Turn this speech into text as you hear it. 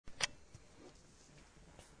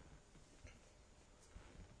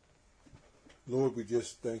Lord, we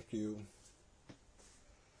just thank you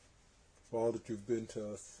for all that you've been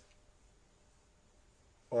to us,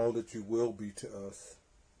 all that you will be to us.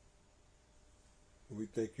 We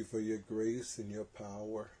thank you for your grace and your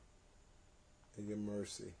power and your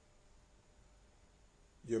mercy.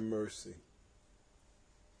 Your mercy.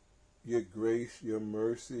 Your grace, your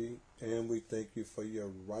mercy, and we thank you for your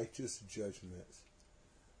righteous judgments.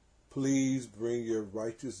 Please bring your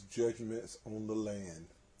righteous judgments on the land.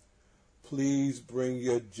 Please bring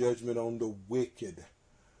your judgment on the wicked.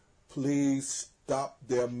 Please stop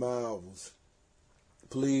their mouths.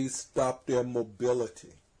 Please stop their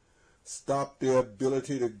mobility. Stop their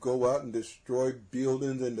ability to go out and destroy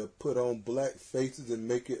buildings and to put on black faces and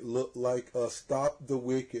make it look like us. Stop the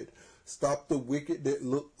wicked. Stop the wicked that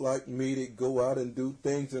look like me, that go out and do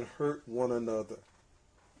things and hurt one another.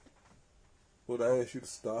 Lord, I ask you to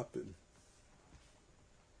stop it,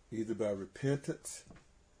 either by repentance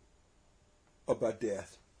or by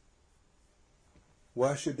death.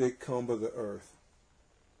 Why should they cumber the earth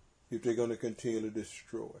if they're going to continue to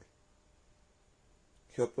destroy?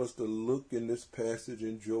 Help us to look in this passage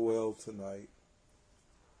in Joel tonight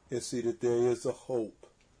and see that there is a hope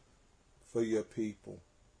for your people,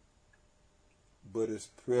 but it's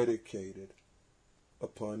predicated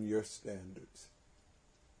upon your standards.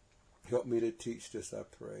 Help me to teach this, I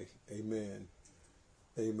pray. Amen.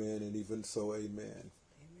 Amen. And even so, amen. Amen.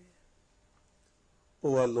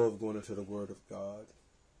 Oh, I love going into the Word of God.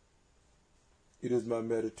 It is my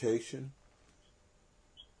meditation.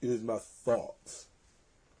 It is my thoughts.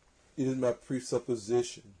 It is my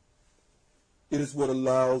presupposition. It is what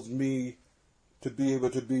allows me to be able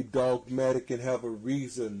to be dogmatic and have a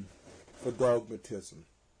reason for dogmatism.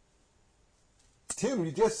 Tim,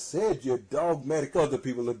 you just said you're dogmatic. Other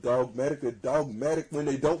people are dogmatic. They're dogmatic when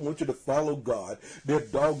they don't want you to follow God. They're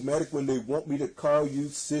dogmatic when they want me to call you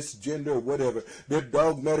cisgender or whatever. They're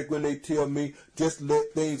dogmatic when they tell me just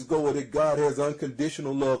let things go, or that God has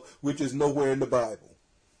unconditional love, which is nowhere in the Bible.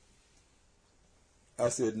 I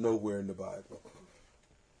said nowhere in the Bible.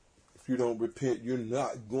 If you don't repent, you're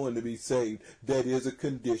not going to be saved. That is a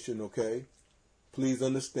condition, okay? Please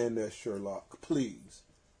understand that, Sherlock. Please.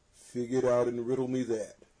 Figure it out and riddle me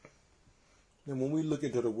that. And when we look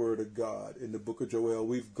into the Word of God in the book of Joel,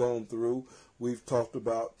 we've talked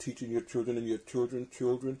about teaching your children and your children's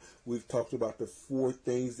children. We've talked about the 4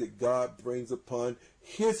 things that God brings upon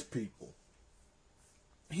His people.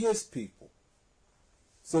 His people.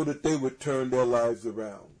 So that they would turn their lives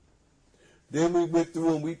around. Then we went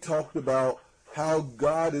through and we talked about how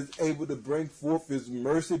God is able to bring forth His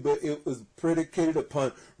mercy, but it was predicated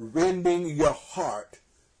upon rending your heart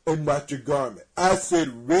and not your garment. I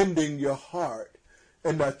said rending your heart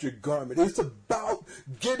and not your garment. It's about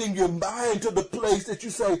getting your mind to the place that you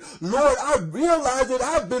say, Lord, I realize that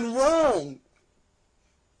I've been wrong.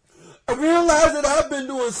 I realize that I've been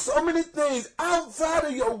doing so many things outside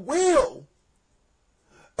of your will.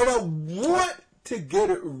 And I want to get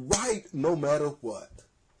it right no matter what.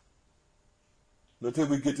 Until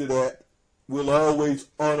we get to that, we'll always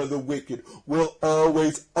honor the wicked. We'll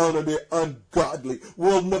always honor the ungodly.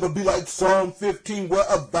 We'll never be like Psalm 15, where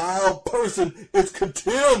a vile person is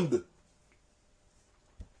contemned.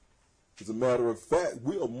 As a matter of fact,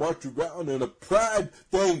 we'll march around in a pride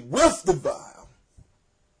thing with the vile.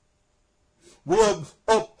 We'll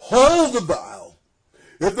uphold the vile.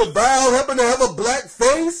 If the vile happen to have a black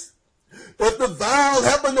face, if the vile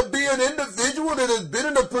happen to be an individual that has been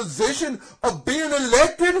in a position of being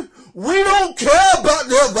elected, we don't care about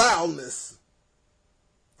their vileness.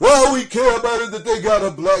 All we care about is that they got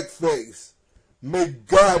a black face. May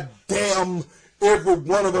God damn every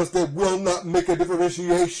one of us that will not make a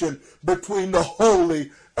differentiation between the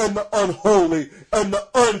holy and the unholy and the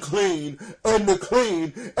unclean and the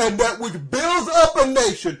clean, and that which builds up a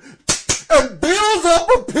nation and builds up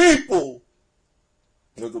a people,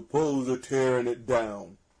 as opposed to tearing it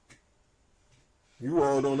down. You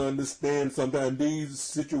all don't understand sometimes these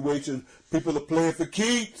situations, people are playing for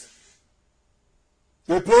keeps.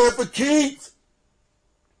 They're playing for keeps.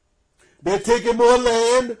 They're taking more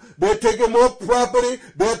land. They're taking more property.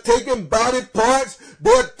 They're taking body parts.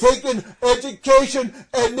 They're taking education,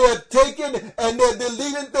 and they're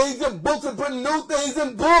deleting things in books and putting new things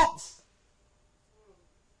in books.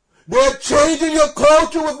 They're changing your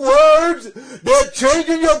culture with words. They're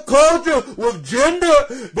changing your culture with gender.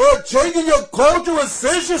 They're changing your culture with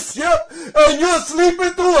censorship. And you're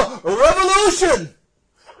sleeping through a revolution.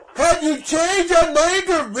 Have you changed your name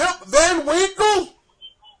to Rip Van Winkle?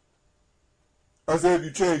 I said, have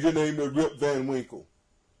you changed your name to Rip Van Winkle?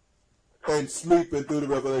 and sleeping through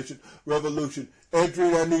the revolution.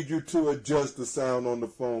 Andrea, I need you to adjust the sound on the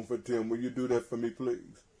phone for Tim. Will you do that for me,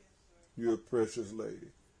 please? You're a precious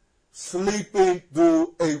lady. Sleeping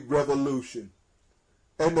through a revolution.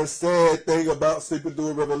 And the sad thing about sleeping through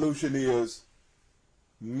a revolution is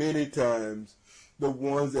many times the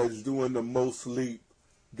ones that's doing the most sleep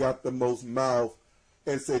got the most mouth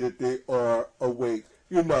and say that they are awake.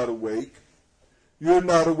 You're not awake. You're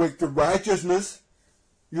not awake to righteousness.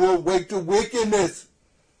 You're awake to wickedness.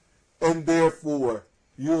 And therefore,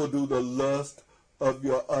 you'll do the lust of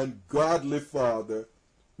your ungodly father,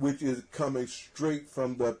 which is coming straight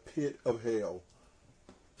from the pit of hell.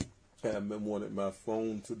 I wanted my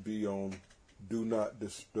phone to be on Do Not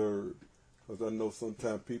Disturb, because I know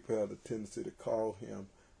sometimes people have a tendency to call him.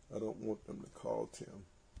 I don't want them to call Tim.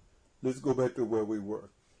 Let's go back to where we were.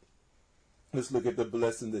 Let's look at the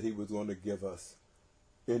blessing that he was going to give us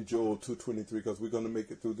in Joel 2:23, because we're going to make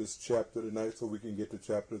it through this chapter tonight so we can get to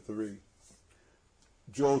chapter 3.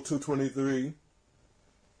 Joel 2:23,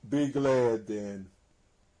 be glad then,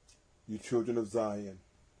 you children of Zion.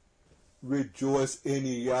 Rejoice in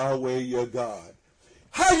Yahweh your God.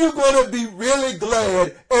 How you going to be really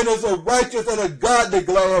glad and as a righteous and a godly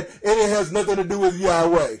glad and it has nothing to do with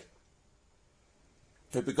Yahweh?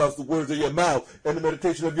 It's because the words of your mouth and the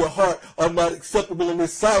meditation of your heart are not acceptable in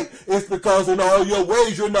his sight. It's because in all your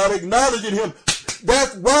ways you're not acknowledging him.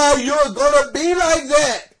 That's why you're going to be like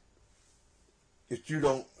that. If you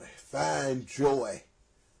don't find joy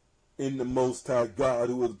in the Most High God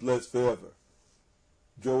who is blessed forever.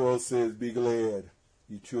 Joel says, be glad,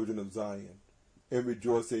 you children of Zion, and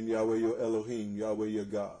rejoice in Yahweh your Elohim, Yahweh your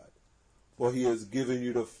God. For he has given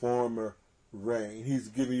you the former rain. He's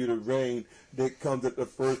giving you the rain that comes at the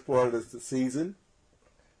first part of the season.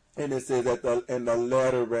 And it says and the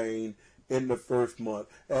latter rain in the first month,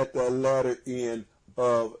 at the latter end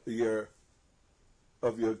of your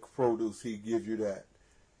produce, he gives you that.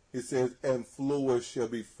 It says, and floors shall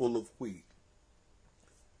be full of wheat,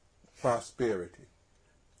 prosperity,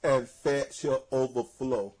 and fat shall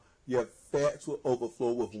overflow. Your fats will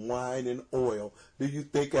overflow with wine and oil. Do you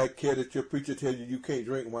think I care that your preacher tells you can't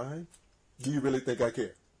drink wine? Do you really think I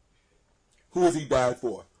care? Who has he died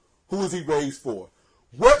for? Who is he raised for?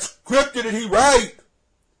 What scripture did he write?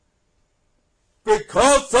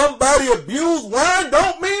 Because somebody abused wine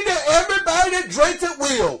don't mean that everybody that drinks it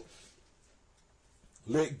will.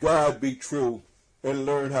 Let God be true and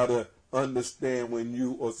learn how to understand when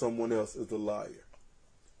you or someone else is a liar.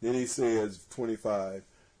 Then he says, 25,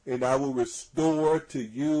 and I will restore to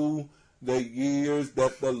you the years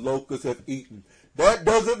that the locusts have eaten. That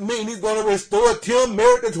doesn't mean he's going to restore Tim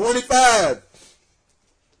Merritt to 25.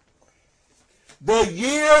 The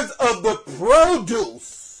years of the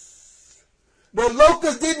produce. The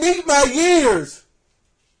locusts didn't eat my years.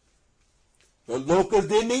 The locusts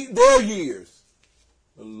didn't eat their years.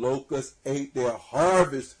 The locusts ate their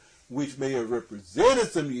harvest, which may have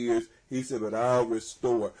represented some years. He said, but I'll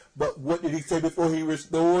restore. But what did he say before he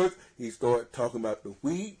restores? He started talking about the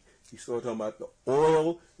wheat. He started talking about the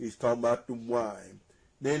oil. He's talking about the wine.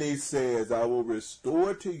 Then he says, I will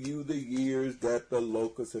restore to you the years that the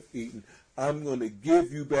locusts have eaten. I'm going to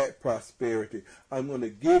give you back prosperity. I'm going to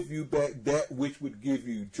give you back that which would give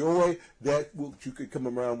you joy, that which you could come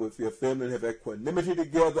around with your family and have equanimity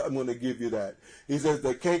together. I'm going to give you that. He says,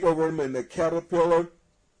 the cankerworm and the caterpillar,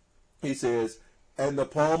 he says, and the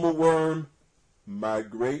palmer worm, my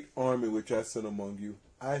great army which I sent among you,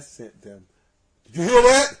 I sent them. Did you hear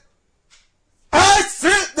that? I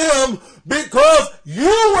sent them because you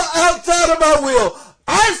were outside of my will.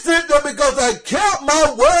 I sent them because I kept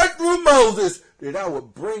my word through Moses that I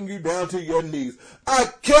would bring you down to your knees. I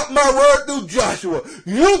kept my word through Joshua.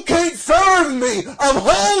 You can't serve me. I'm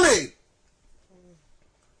holy.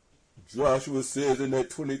 Joshua says in that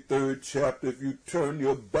 23rd chapter, if you turn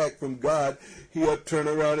your back from God, he'll turn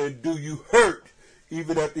around and do you hurt.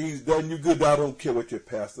 Even after he's done you good. I don't care what your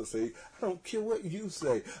pastor say. I don't care what you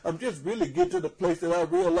say. I'm just really getting to the place that I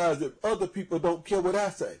realize that other people don't care what I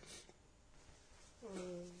say.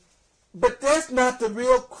 But that's not the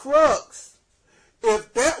real crux.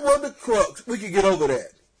 If that were the crux, we could get over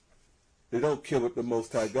that. They don't care what the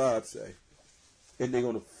Most High God say. And they're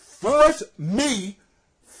going to force me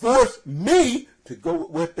to go with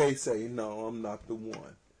what they say. No, I'm not the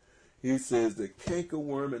one. He says the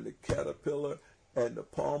cankerworm and the caterpillar and the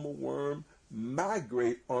palmer worm, my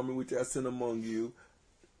great army which I sent among you,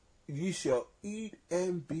 ye shall eat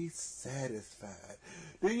and be satisfied.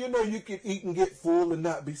 Do you know you can eat and get full and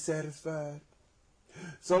not be satisfied?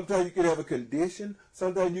 Sometimes you can have a condition.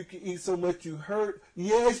 Sometimes you can eat so much you hurt.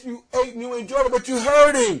 Yes, you ate and you enjoyed it, but you're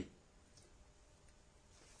hurting.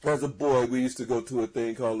 As a boy, we used to go to a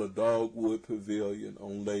thing called a Dogwood Pavilion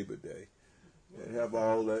on Labor Day and have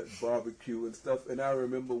all that barbecue and stuff. And I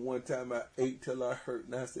remember one time I ate till I hurt,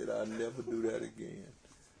 and I said I'll never do that again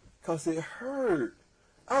because it hurt.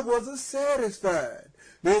 I wasn't satisfied.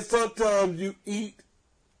 Then sometimes you eat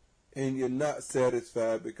and you're not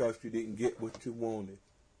satisfied because you didn't get what you wanted.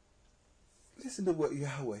 Listen to what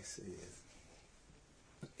Yahweh says.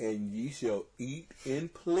 And ye shall eat in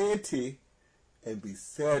plenty and be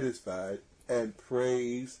satisfied and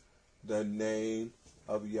praise the name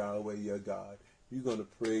of Yahweh your God. You're going to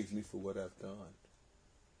praise me for what I've done.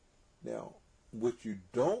 Now, what you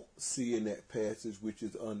don't see in that passage, which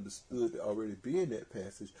is understood to already be in that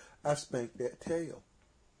passage, I spanked that tail.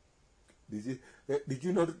 Did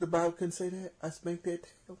you know that the Bible can say that? I spanked that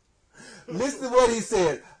tail. Listen to what he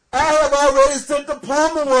said. I have already sent the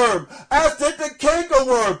palmer worm. I sent the canker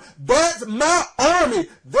worm. That's my army.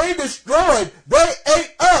 They destroyed. They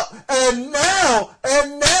ate up. And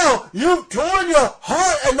now, you've torn your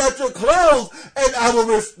heart and not your clothes, and I will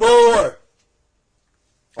restore.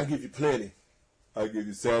 I give you plenty. I give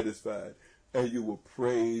you satisfied. And you will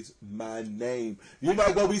praise my name. You're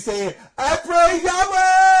not going to be saying, I praise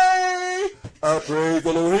Yahweh. I praise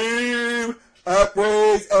Elohim. I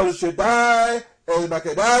praise El Shaddai. El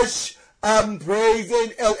Makadash. I'm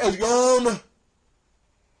praising El Elyon.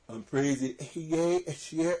 I'm praising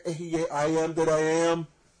Ehyeh, I am that I am.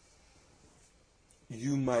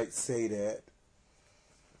 You might say that.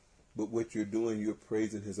 But what you're doing, you're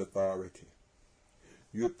praising his authority.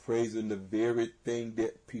 You're praising the very thing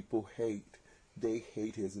that people hate. They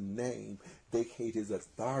hate his name. They hate his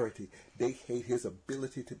authority. They hate his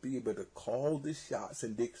ability to be able to call the shots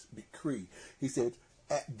and decree. He said,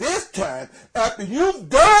 at this time, after you've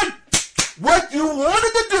done what you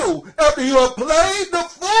wanted to do, after you have played the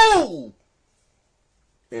fool,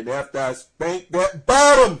 and after I spanked that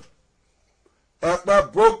bottom, after I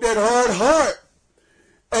broke that hard heart,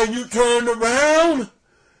 and you turned around,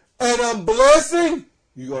 and I'm blessing,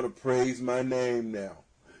 you're going to praise my name now.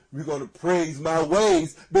 You're going to praise my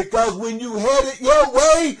ways, because when you had it your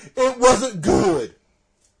way, it wasn't good.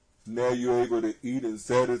 Now you're able to eat and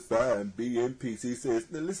satisfy and be in peace. He says,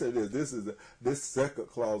 now listen to this. This second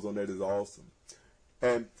clause on that is awesome.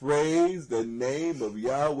 And praise the name of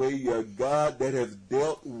Yahweh your God that has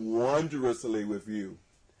dealt wondrously with you.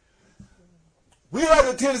 We have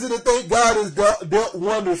a tendency to think God has dealt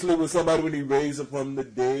wondrously with somebody when he raises them from the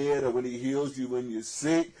dead, or when he heals you when you're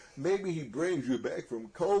sick. Maybe he brings you back from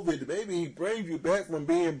COVID. Maybe he brings you back from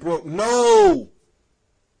being broke. No!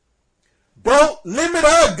 Don't limit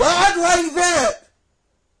our God like that.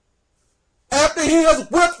 After he has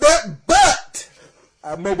whipped that butt.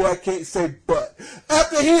 Maybe I can't say butt.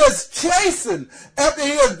 After he has chastened. After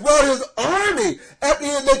he has brought his army. After he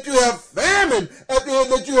has let you have famine. After he has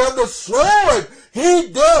let you have the sword.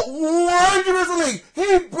 He dealt wondrously.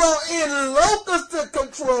 He brought in locusts to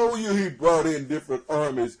control you. He brought in different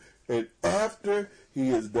armies. And after he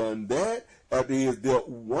has done that, after he has dealt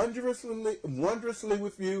wondrously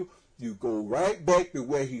with you, you go right back to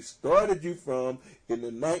where he started you from in the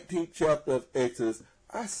 19th chapter of Exodus.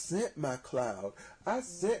 I sent my cloud. I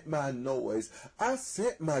sent my noise. I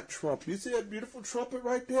sent my trumpet. You see that beautiful trumpet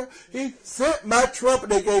right there? He sent my trumpet.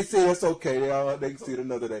 They can't say that's okay. They can see it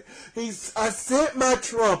another day. I sent my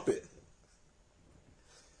trumpet.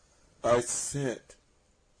 I sent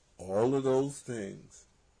all of those things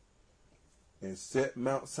and set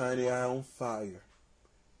Mount Sinai on fire.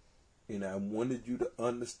 And I wanted you to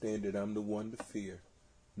understand that I'm the one to fear.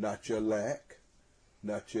 Not your lack,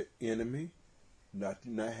 not your enemy, not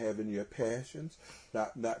having your passions,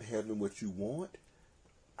 not having what you want.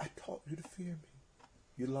 I taught you to fear me.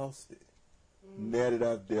 You lost it. Now that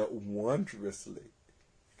I've dealt wondrously,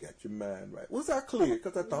 you got your mind right. Was I clear?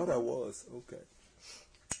 Because I thought I was. Okay.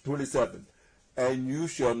 27. And you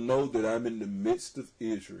shall know that I'm in the midst of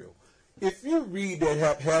Israel. If you read that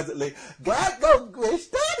haphazardly, God gonna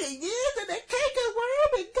restore the years of the canker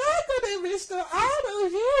worm, and God gonna restore all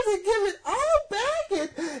those years and give it all back, and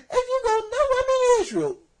you gonna know I'm in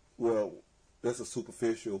Israel. Well, that's a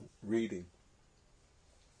superficial reading.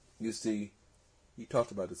 You see, he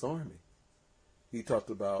talked about his army. He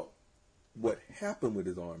talked about what happened with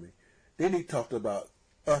his army. Then he talked about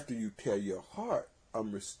after you tear your heart,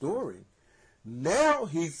 I'm restoring. Now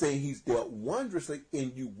he's saying he's dealt wondrously,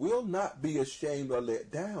 and you will not be ashamed or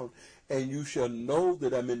let down, and you shall know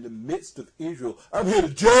that I'm in the midst of Israel. I'm here to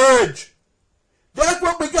judge. That's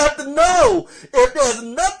what we got to know. If there's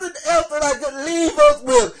nothing else that I could leave us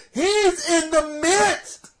with, he's in the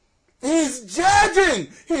midst. He's judging.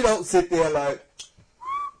 He don't sit there like,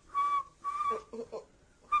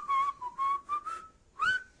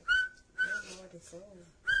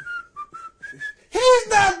 He's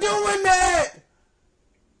not doing that.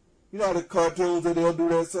 You know how the cartoons that they'll do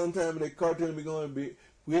that sometime, and the cartoon be going to be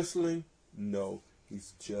whistling? No,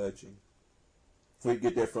 he's judging. Where you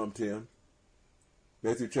get that from, Tim?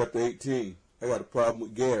 Matthew chapter 18. I got a problem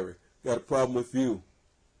with Gary. Got a problem with you.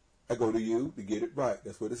 I go to you to get it right.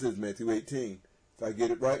 That's what it says, Matthew 18. If I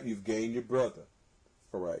get it right, you've gained your brother.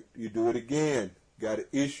 All right. You do it again. Got an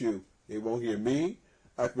issue. They won't hear me.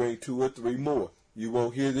 I bring 2 or 3 more. You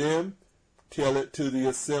won't hear them. Tell it to the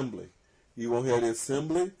assembly. You won't hear the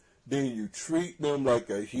assembly. Then you treat them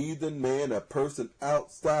like a heathen man, a person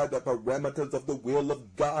outside the parameters of the will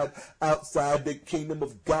of God, outside the kingdom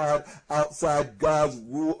of God, outside God's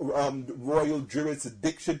royal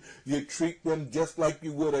jurisdiction. You treat them just like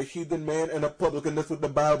you would a heathen man and a publican. That's what the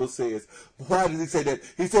Bible says. Why does he say that?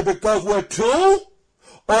 He said, because where 2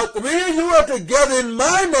 or 3 of you are together in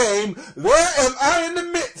my name, there am I in the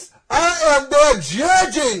midst. I am there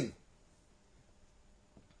judging.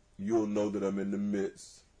 You'll know that I'm in the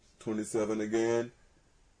midst. 27 again,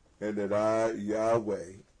 and that I,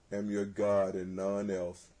 Yahweh, am your God and none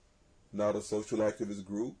else. Not a social activist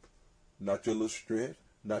group, not your little strength,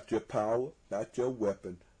 not your power, not your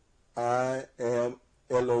weapon. I am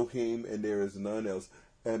Elohim, and there is none else,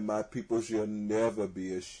 and my people shall never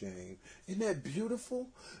be ashamed. Isn't that beautiful?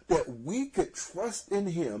 That we could trust in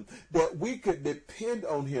him, that we could depend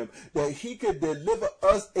on him, that he could deliver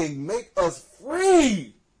us and make us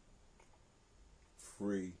free.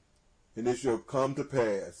 Free. And it shall come to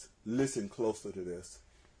pass, listen closer to this,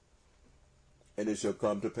 and it shall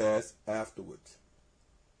come to pass afterwards,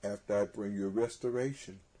 after I bring you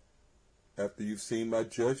restoration, after you've seen my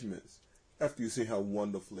judgments, after you see how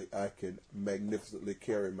wonderfully I can magnificently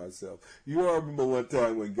carry myself. You all remember one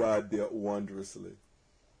time when God dealt wondrously.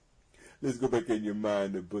 Let's go back in your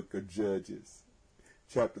mind, the book of Judges,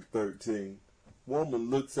 chapter 13. Woman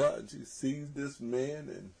looks out and she sees this man,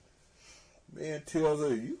 and man tells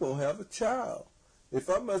her, you're going to have a child. If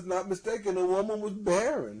I'm not mistaken, the woman was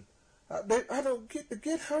barren. I don't get to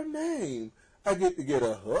get her name. I get to get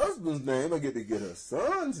her husband's name. I get to get her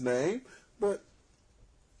son's name. But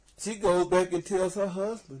she goes back and tells her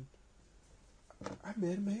husband, I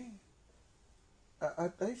met a man. I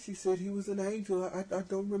think she said he was an angel. I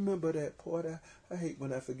don't remember that part. I hate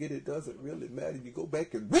when I forget. It doesn't really matter. You go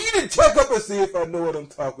back and read and check up and see if I know what I'm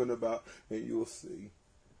talking about, and you'll see.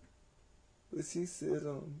 But she said,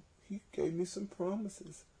 he gave me some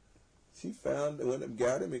promises. She found that when I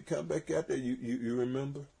got him and come back out there, you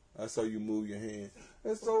remember? I saw you move your hand.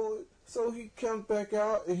 And so he comes back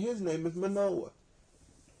out, and his name is Manoah.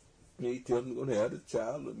 And he tells him he's going to have the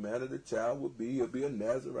child. The man of the child will be, he'll be a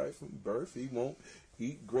Nazarite from birth. He won't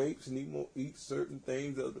eat grapes, and he won't eat certain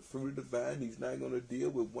things of the fruit of the vine. He's not going to deal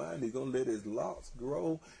with wine. He's going to let his locks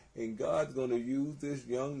grow, and God's going to use this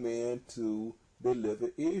young man to deliver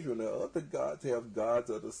Israel. Now, other gods have gods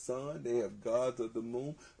of the sun. They have gods of the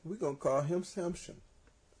moon. We're going to call him Samson.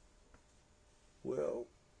 Well,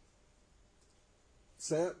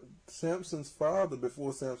 Samson's father,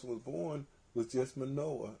 before Samson was born, was just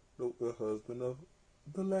Manoah, the husband of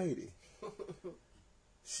the lady.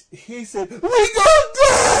 He said, we gonna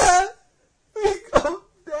die! We gonna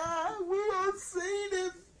die! We gonna see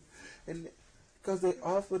this! And because they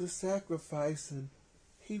offered a sacrifice, and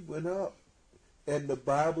he went up. And the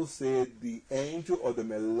Bible said the angel or the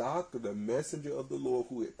malach, or the messenger of the Lord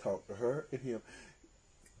who had talked to her and him,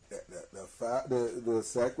 the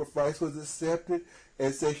sacrifice was accepted,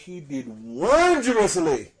 and said he did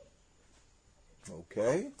wondrously.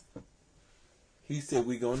 Okay? He said,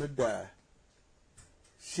 we're going to die.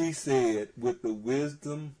 She said, with the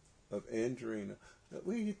wisdom of Andrina.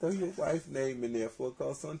 Where you throw your wife's name in there for?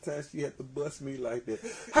 Because sometimes she had to bust me like that.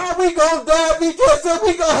 How we going to die? We just said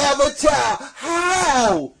we going to have a child.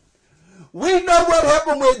 How? We know what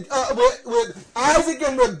happened with Isaac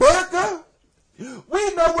and Rebekah.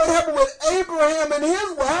 We know what happened with Abraham and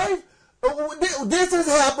his wife. This has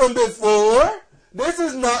happened before. This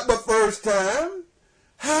is not the first time.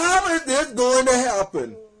 How is this going to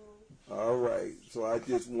happen? All right. So I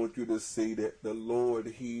just want you to see that the Lord,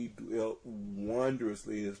 he dwelt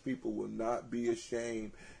wondrously. His people will not be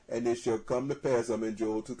ashamed. And it shall come to pass, I'm in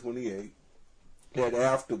Joel 2:28, that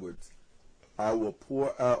afterwards I will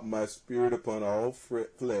pour out my spirit upon all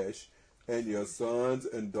flesh, and your sons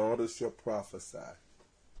and daughters shall prophesy.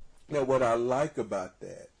 Now, what I like about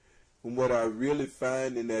that, and what I really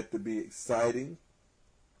find in that to be exciting,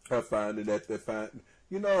 I find in that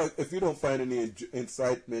you know, if you don't find any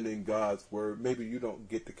incitement in God's word, maybe you don't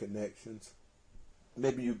get the connections.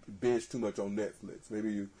 Maybe you binge too much on Netflix.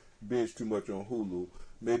 Maybe you binge too much on Hulu.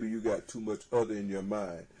 Maybe you got too much other in your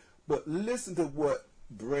mind. But listen to what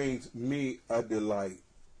brings me a delight.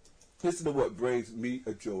 Listen to what brings me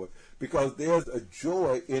a joy. Because there's a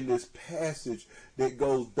joy in this passage that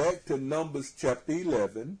goes back to Numbers chapter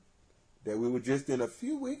 11 that we were just in a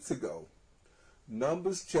few weeks ago.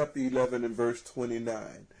 Numbers chapter 11 and verse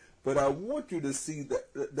 29. But I want you to see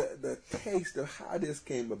the taste of how this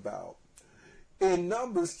came about. In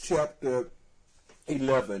Numbers chapter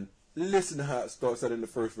 11, listen to how it starts out in the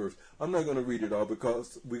first verse. I'm not going to read it all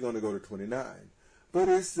because we're going to go to 29. But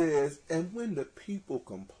it says, and when the people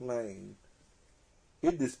complained,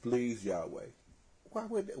 it displeased Yahweh. Why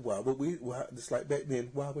would we, just like back then,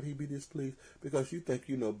 why would he be displeased? Because you think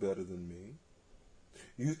you know better than me.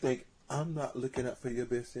 You think I'm not looking out for your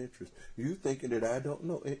best interest. You thinking that I don't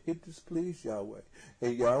know. It displeased Yahweh.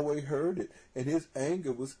 And Yahweh heard it, and his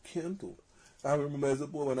anger was kindled. I remember as a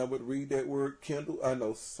boy when I would read that word kindle, I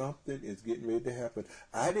know something is getting ready to happen.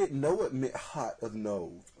 I didn't know it meant hot of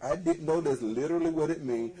nose. I didn't know that's literally what it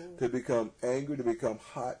means to become angry, to become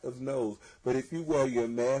hot of nose. But if you wear your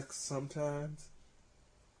mask sometimes,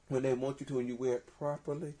 when they want you to and you wear it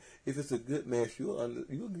properly, if it's a good mask, you'll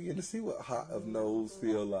begin to see what hot of nose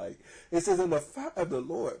feel like. It says, and the fire of the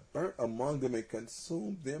Lord burnt among them and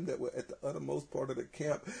consumed them that were at the uttermost part of the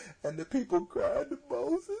camp. And the people cried to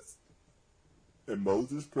Moses. And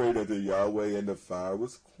Moses prayed unto Yahweh, and the fire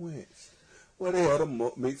was quenched. Well, they had a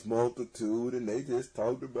mixed multitude, and they just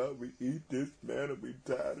talked about, we eat this manna, we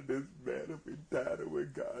tired of this manna, we tired of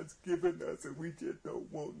what God's given us, and we just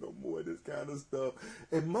don't want no more of this kind of stuff.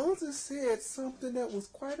 And Moses said something that was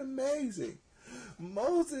quite amazing.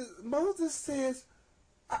 Moses says,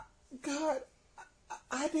 God,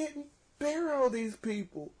 I didn't bear all these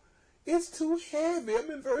people. It's too heavy. I'm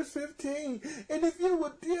in verse 15. And if you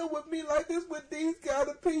would deal with me like this with these kind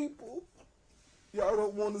of people, y'all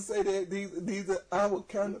don't want to say that these are our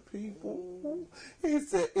kind of people. He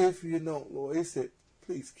said, if you don't, Lord, he said,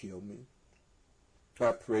 please kill me.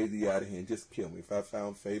 I pray thee out of here and just kill me. If I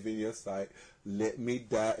found favor in your sight, let me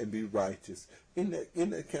die and be righteous. In that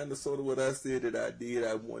kind of sort of what I said that I did,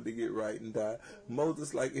 I wanted to get right and die.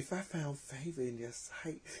 Moses like, if I found favor in your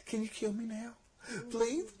sight, can you kill me now?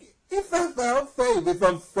 Please? If I found favor,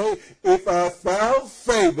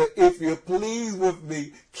 if you're pleased with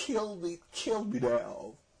me, kill me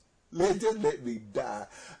now. Just let me die.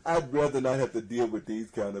 I'd rather not have to deal with these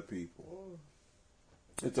kind of people.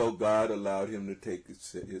 And so God allowed him to take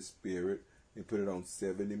his spirit and put it on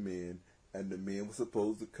 70 men, and the men were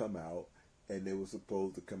supposed to come out, and they were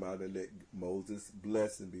supposed to come out and let Moses'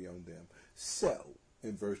 blessing be on them. So,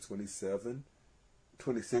 in verse 26,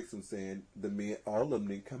 I'm saying the men, all of them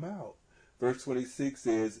didn't come out. Verse 26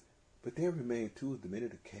 says, but there remained two of the men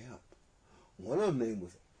of the camp. One of them name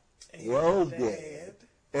was Eldad,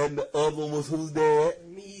 and the other one was whose dad?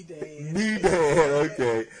 Medad,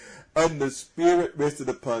 okay. And the Spirit rested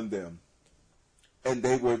upon them, and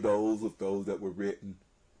they were those that were written,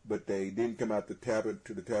 but they didn't come out to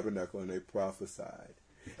the tabernacle, and they prophesied.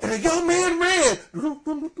 And a young man ran.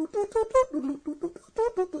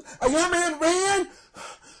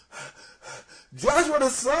 Joshua, the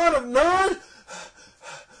son of Nun,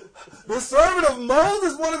 the servant of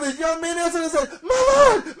Moses, one of his young men answered and said, My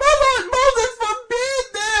Lord, Moses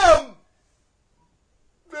forbid them.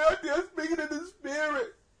 They're speaking in the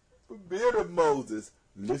Spirit. Forbid of Moses.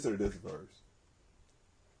 Listen to this verse.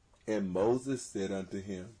 And Moses said unto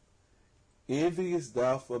him, enviest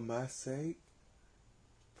thou for my sake?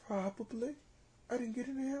 Probably. I didn't get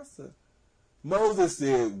an answer. Moses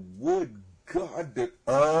said, would God that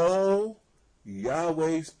all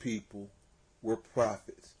Yahweh's people were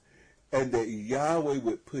prophets, and that Yahweh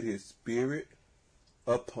would put his spirit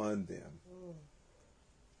upon them.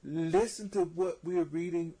 Listen to what we're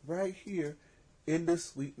reading right here in the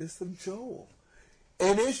sweetness of Joel.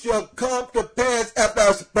 And it shall come to pass after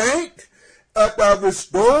I've spanked, after I've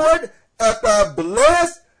restored, after I've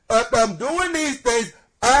blessed, after I'm doing these things,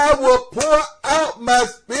 I will pour out my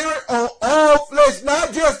spirit on all flesh,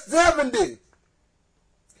 not just 70.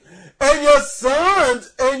 And your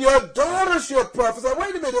sons and your daughters shall prophesy.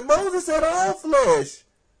 Wait a minute, Moses said all flesh.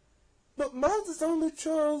 But Moses only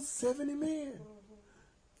chose 70 men.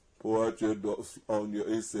 Pour out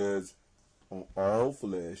it says, on all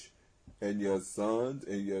flesh, and your sons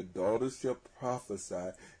and your daughters shall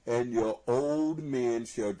prophesy, and your old men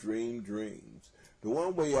shall dream dreams. The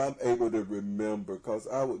one way I'm able to remember, because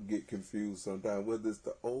I would get confused sometimes, whether it's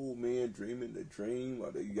the old man dreaming the dream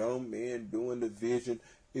or the young man doing the vision.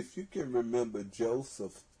 If you can remember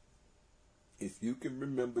Joseph, and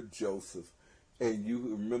you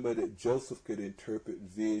remember that Joseph could interpret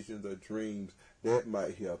visions or dreams, that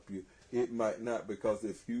might help you. It might not, because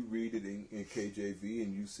if you read it in KJV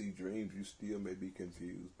and you see dreams, you still may be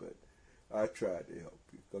confused. But I tried to help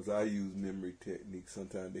you, because I use memory techniques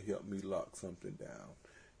sometimes to help me lock something down.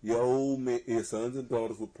 Your old men, your sons and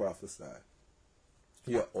daughters will prophesy.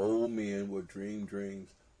 Your old men will dream dreams,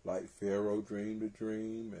 like Pharaoh dreamed a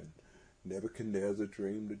dream and Nebuchadnezzar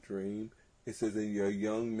dreamed a dream. It says, and your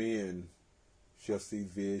young men shall see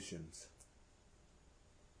visions.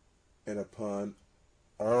 And upon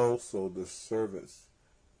also the servants,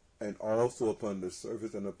 and also upon the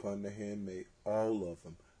servants and upon the handmaid, all of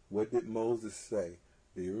them. What did Moses say?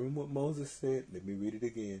 Do you remember what Moses said? Let me read it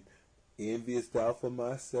again. Envious thou for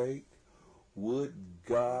my sake? Would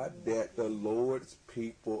God that the Lord's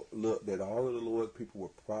people, look, that all of the Lord's people were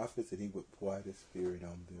prophets, and he would pour out his spirit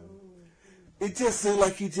on them. It just seemed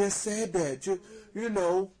like he just said that, you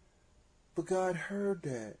know, but God heard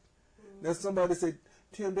that. Now somebody said,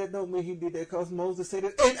 Tim, that don't mean he did that because Moses said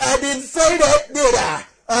it. And I didn't say that, did I?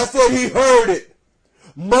 I said he heard it.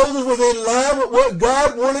 Moses was in line with what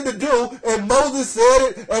God wanted to do, and Moses said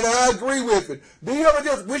it, and I agree with it. Do you ever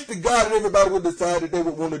just wish to God that everybody would decide that they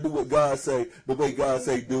would want to do what God say, the way God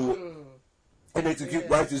say do it, and execute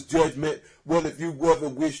righteous judgment? Well, if you ever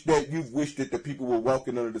wish that, you've wished that the people were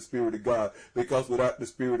walking under the Spirit of God, because without the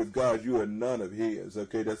Spirit of God, you are none of his.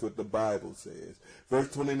 Okay, that's what the Bible says. Verse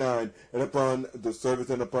 29, and upon the servants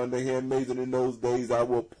and upon the handmaids, and in those days I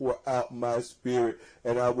will pour out my Spirit,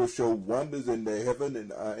 and I will show wonders in the heaven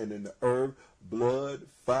and in the earth, blood,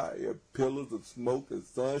 fire, pillars of smoke. The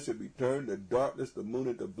sun shall be turned to darkness, the moon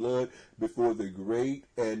into blood, before the great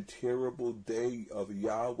and terrible day of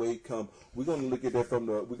Yahweh come. We're going to look at that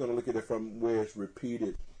from where it's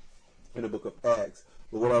repeated in the book of Acts.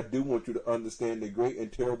 But what I do want you to understand, the great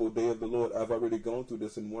and terrible day of the Lord, I've already gone through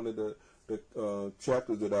this in one of the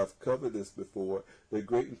chapters that I've covered this before. The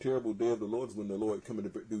great and terrible day of the Lord is when the Lord coming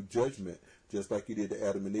to do judgment, just like he did to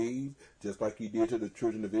Adam and Eve, just like he did to the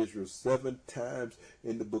children of Israel 7 times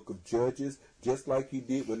in the book of Judges, just like he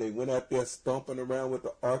did when they went out there stomping around with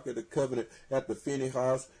the Ark of the Covenant at the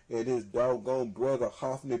Phinehas and his doggone brother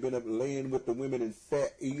Hophni been up laying with the women and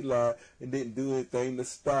fat Eli and didn't do anything to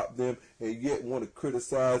stop them, and yet want to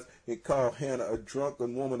criticize and call Hannah a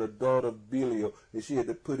drunken woman, a daughter of Belial, and she had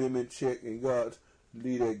to put him in check, and God,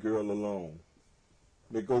 leave that girl alone.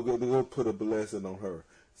 They go put a blessing on her.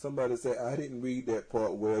 Somebody say, I didn't read that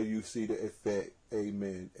part well. You see the effect.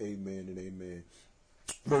 Amen, amen, and amen.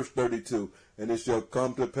 Verse 32, and it shall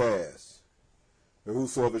come to pass that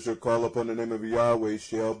whosoever shall call upon the name of Yahweh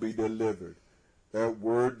shall be delivered. That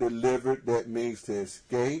word delivered, that means to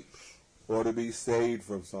escape or to be saved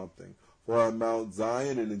from something. For on Mount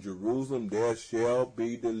Zion and in Jerusalem there shall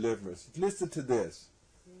be deliverance. Listen to this.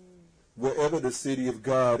 Wherever the city of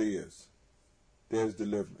God is, there's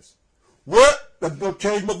deliverance. What? I'm going to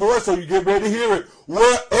change my voice so you get ready to hear it.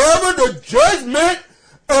 Wherever the judgment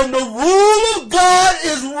and the rule of God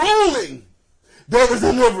is ruling, there is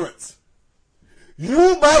deliverance.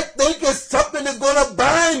 You might think it's something that's going to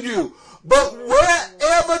bind you, but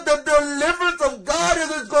wherever the deliverance of God is,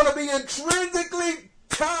 it's going to be intrinsically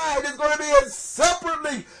tied. It's going to be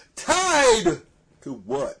separately tied to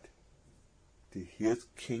what? To his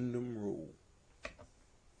kingdom rule.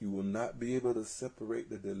 You will not be able to separate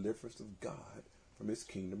the deliverance of God from his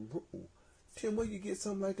kingdom rule. Tim, where you get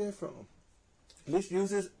something like that from? Let's use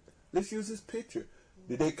this picture.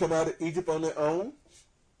 Did they come out of Egypt on their own?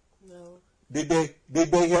 No. Did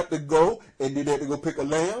they have to go, and did they have to go pick a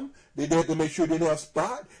lamb? Did they have to make sure they didn't have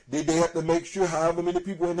spot? Did they have to make sure however many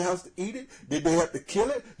people were in the house to eat it? Did they have to kill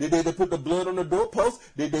it? Did they have to put the blood on the doorpost?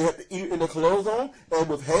 Did they have to eat it in the clothes on and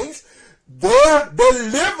with haste? Their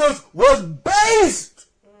deliverance was based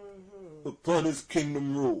upon his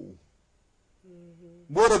kingdom rule.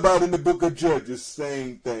 What about in the book of Judges?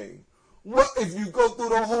 Same thing. What if you go through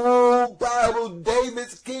the whole Bible,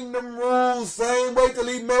 David's kingdom rule, same way till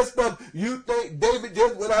he messed up? You think David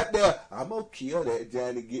just went out there, I'm going to kill that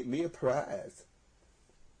giant and get me a prize.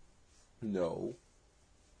 No.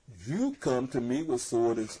 You come to me with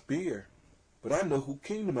sword and spear, but I know who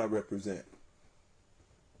kingdom I represent.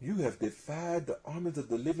 You have defied the armies of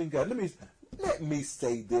the living God. Let me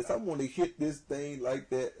say this. I want to hit this thing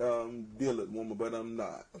like that Dillard woman, but I'm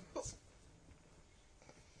not.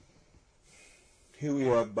 Here we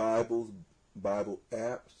have Bibles, Bible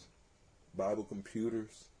apps, Bible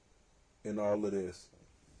computers, and all of this.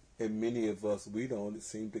 And many of us, we don't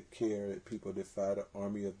seem to care that people defy the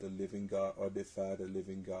army of the living God or defy the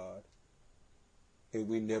living God. And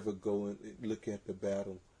we never go and look at the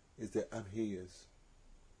battle. Is that I'm his.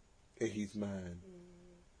 And he's mine.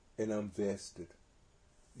 And I'm vested.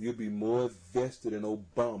 You'll be more vested in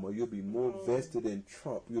Obama. You'll be more vested in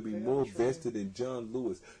Trump. You'll be more vested in John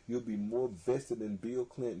Lewis. You'll be more vested in Bill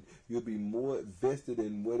Clinton. You'll be more vested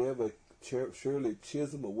in whatever Shirley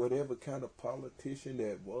Chisholm or whatever kind of politician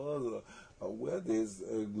that was, or whether it's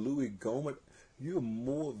Louis Gohmert. You're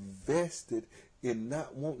more vested in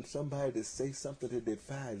not wanting somebody to say something to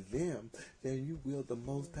defy them than you will the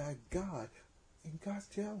Most High God. And God's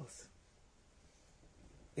jealous.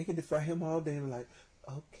 They can defy him all day and like,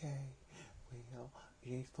 okay, well,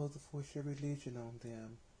 you ain't supposed to force your religion on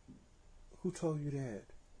them. Who told you that?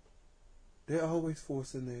 They're always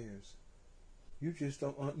forcing theirs. You just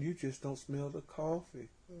don't smell the coffee.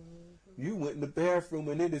 Mm-hmm. You went in the bathroom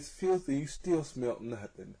and it is filthy. You still smelled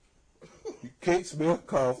nothing. You can't smell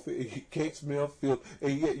coffee. You can't smell filth,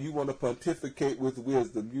 and yet you want to pontificate with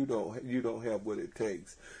wisdom. You don't have what it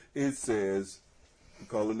takes. It says,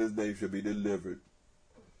 "Calling his name shall be delivered.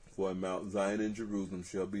 For in Mount Zion and Jerusalem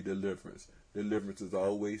shall be deliverance." Deliverance is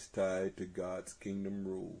always tied to God's kingdom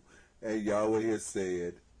rule. And Yahweh has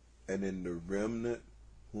said, "And in the remnant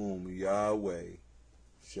whom Yahweh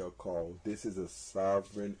shall call." This is a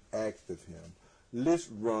sovereign act of him. Let's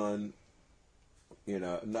run,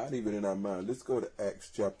 not even in our mind. Let's go to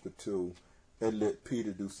Acts chapter 2 and let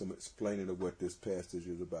Peter do some explaining of what this passage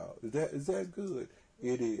is about. Is that good?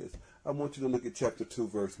 It is. I want you to look at chapter 2,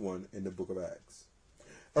 verse 1 in the book of Acts.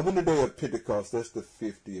 "And when the day of Pentecost," that's the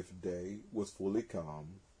 50th day, "was fully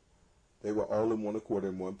come, they were all in one accord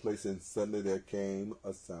in one place, and suddenly there came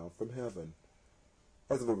a sound from heaven,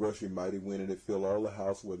 as of a rushing mighty wind, and it filled all the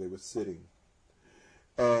house where they were sitting.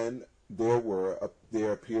 And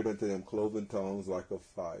there appeared unto them cloven tongues like of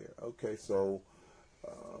fire." Okay, so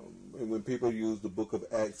and when people use the book of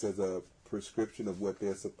Acts as a prescription of what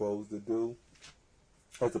they're supposed to do,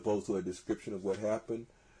 as opposed to a description of what happened,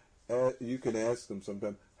 you can ask them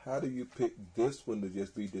sometimes, how do you pick this one to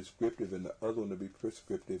just be descriptive and the other one to be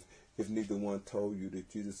prescriptive if neither one told you that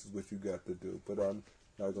Jesus is what you got to do? But I'm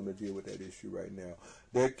not going to deal with that issue right now.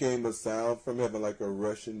 "There came a sound from heaven like a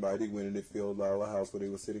rushing mighty wind, and it filled all the house where they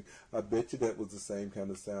were sitting." I bet you that was the same kind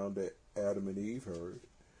of sound that Adam and Eve heard.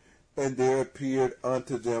 "And there appeared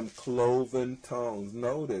unto them cloven tongues."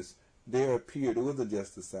 Notice, there appeared. It wasn't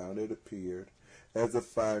just a sound. It appeared as a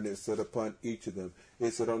fire, and it set upon each of them.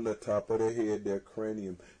 It set on the top of their head, their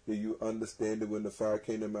cranium. Do you understand that when the fire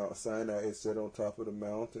came to Mount Sinai, it set on top of the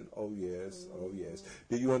mountain? Oh yes, oh yes.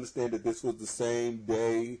 Do you understand that this was the same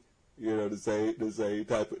day, the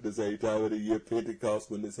same time of the year, Pentecost,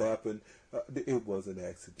 when this happened? It wasn't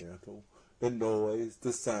accidental. The noise,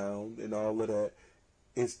 the sound, and all of that.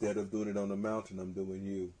 Instead of doing it on the mountain, I'm doing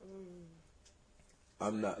you.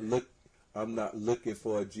 I'm not looking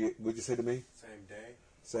for a what'd you say to me?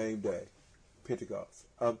 Same day. Pentecost.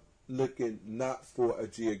 I'm looking not for a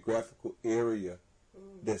geographical area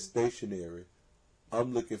that's stationary.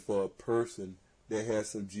 I'm looking for a person that has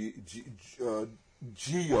some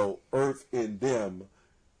earth in them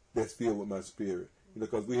that's filled with my spirit.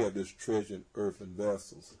 Because we have this treasure in earthen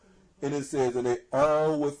vessels. And it says, "And they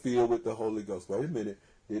all were filled with the Holy Ghost." Wait a minute.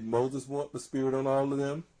 Did Moses want the Spirit on all of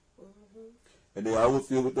them? "And they all were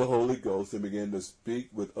filled with the Holy Ghost and began to speak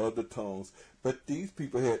with other tongues." But these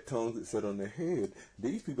people had tongues that sat on their head.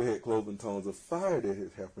 These people had cloven tongues of fire that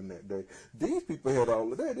had happened that day. These people had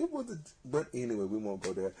all of that. It wasn't. But anyway, we won't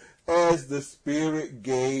go there. "As the Spirit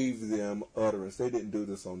gave them utterance." They didn't do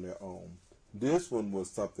this on their own. This one was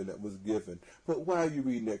something that was given. But why are you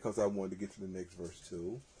reading that? Because I wanted to get to the next verse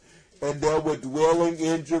too. "And there were dwelling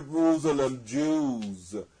in Jerusalem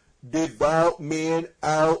Jews, devout men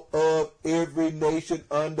out of every nation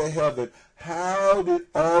under heaven." How did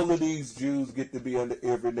all of these Jews get to be under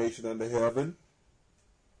every nation under heaven?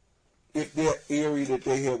 If their area that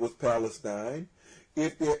they had was Palestine,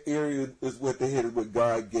 if their area is what they had, what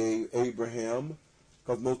God gave Abraham,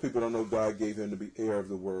 because most people don't know God gave him to be heir of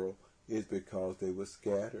the world, is because they were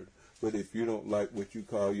scattered. But if you don't like what you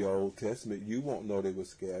call your Old Testament, you won't know they were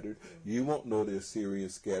scattered. You won't know the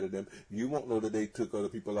Assyrians scattered them. You won't know that they took other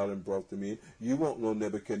people out and brought them in. You won't know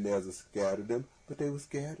Nebuchadnezzar scattered them, but they were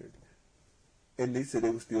scattered. And they said they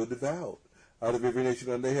were still devout. "Out of every nation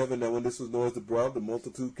under heaven." Now when this was noised abroad, the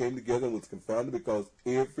multitude came together and was confounded, because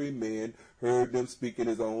every man heard them speak in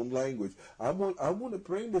his own language. I want to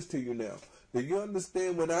bring this to you now. Do you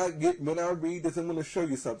understand? When I read this, I'm going to show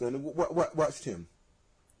you something. Watch him.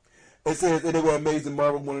 It says, "And they were amazed and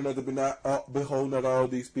marveled one another, but behold, not all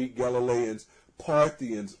these speak Galileans,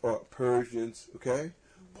 Parthians or Persians." Okay,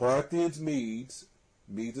 Parthians, Medes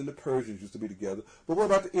and the Persians used to be together. But what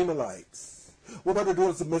about the Emilites? What about the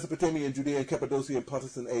dwellers of Mesopotamia and Judea and Cappadocia and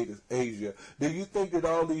Pontus and Asia? Do you think that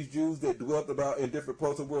all these Jews that dwelt about in different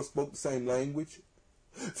parts of the world spoke the same language?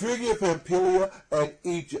 Phrygia, Pamphylia, and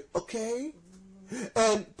Egypt. Okay?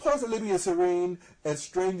 And parts of Libya and Cyrene, and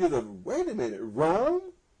strangers of, wait a minute, Rome?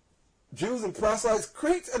 Jews and proselytes,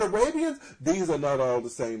 Cretes and Arabians? These are not all the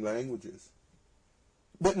same languages.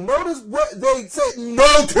 But notice what they say.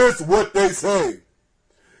 Notice what they say.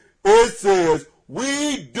 It says,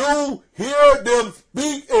 we do hear them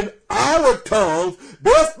speak in our tongues.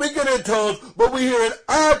 They're speaking in tongues, but we hear in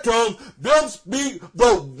our tongues them speak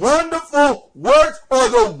the wonderful works or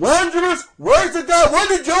the wondrous works of God. What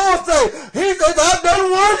did Joel say? He says, I've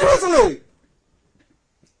done wondrously.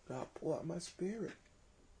 I'll pour out my spirit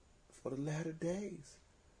for the latter days.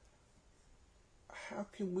 How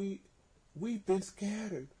can we've been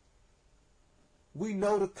scattered. We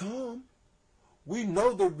know to come. We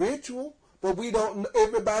know the ritual, but we don't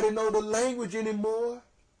everybody know the language anymore.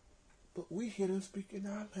 But we hear them speak in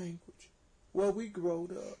our language where we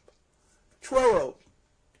growed up. 12.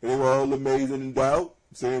 And they were all amazed and in doubt,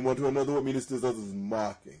 saying one to another, what ministers others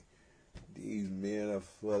mocking. These men are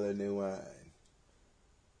full of new wine.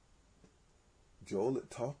 Joel had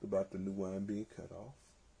talked about the new wine being cut off.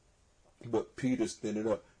 But Peter stood it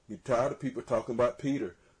up. You're tired of people talking about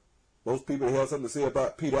Peter. Most people that have something to say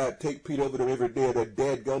about Peter, I'd take Peter over to every day of that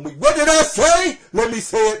dadgum week. What did I say? Let me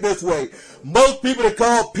say it this way. Most people that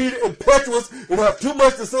call Peter impetuous and have too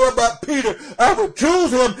much to say about Peter, I would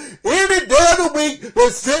choose him any day of the week to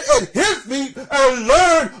sit at his feet and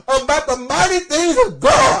learn about the mighty things of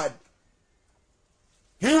God.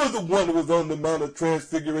 He was the one that was on the Mount of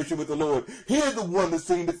Transfiguration with the Lord. He is the one that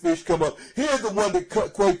seen the fish come up. He is the one that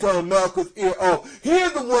cut Quayton Malchus' ear off. He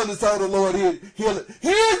is the one that saw the Lord heal it. He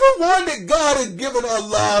is the one that God has given a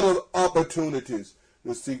lot of opportunities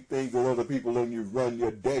to see things in other people, and you run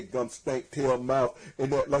your dadgum stank tail mouth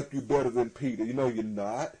and act like you're better than Peter. You know you're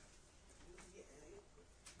not.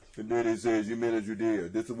 And then it says, you men of Judea.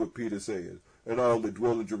 This is what Peter says. And all that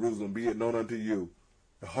dwell in Jerusalem, be it known unto you.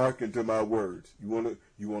 Hearken to my words. You want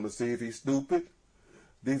to see if he's stupid?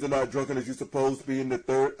 These are not drunken as you're supposed to be in the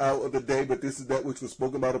third hour of the day, but this is that which was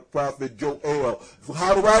spoken by the prophet Joel. So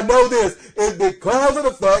how do I know this? It's because of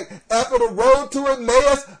the fact, after the road to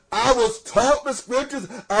Emmaus, I was taught the scriptures,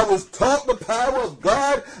 I was taught the power of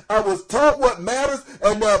God, I was taught what matters,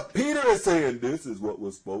 and now Peter is saying this is what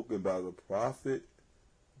was spoken by the prophet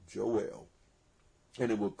Joel. And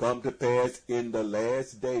it will come to pass in the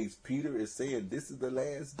last days. Peter is saying this is the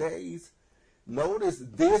last days. Notice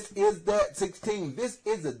this is that 16. This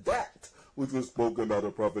is that which was spoken by the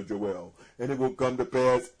prophet Joel. And it will come to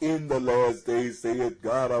pass in the last days, saith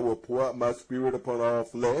God, I will pour out my spirit upon all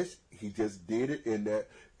flesh. He just did it in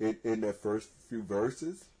that first few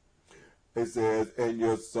verses. It says, and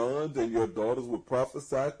your sons and your daughters will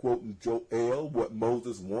prophesy, quoting Joel, what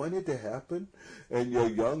Moses wanted to happen. And your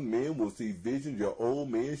young men will see visions, your old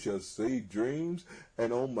men shall see dreams.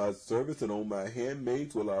 And on my servants and on my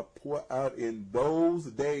handmaids will I pour out in those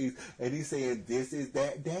days. And he's saying, this is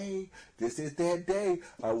that day. This is that day.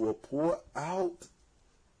 I will pour out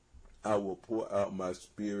my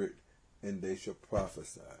spirit, and they shall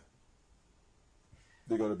prophesy.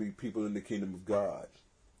 They're going to be people in the kingdom of God.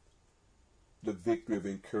 The victory of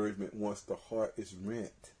encouragement once the heart is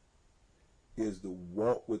rent is to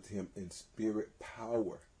walk with him in spirit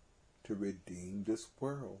power to redeem this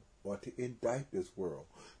world or to indict this world.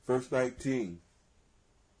 Verse 19,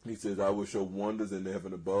 he says, I will show wonders in the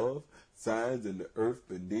heaven above, signs in the earth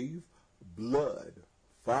beneath, blood,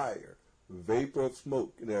 fire, vapor of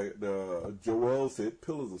smoke. Joel said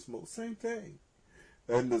pillars of smoke, same thing.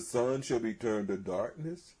 And the sun shall be turned to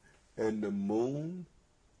darkness, and the moon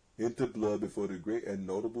into blood before the great and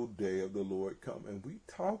notable day of the Lord come. And we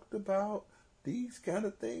talked about these kind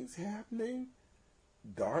of things happening,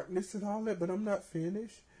 darkness and all that, but I'm not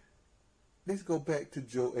finished. Let's go back to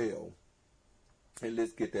Joel, and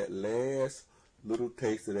let's get that last little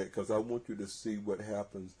taste of that, because I want you to see what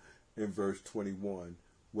happens in verse 21,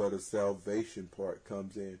 where the salvation part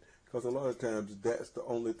comes in. Because a lot of times that's the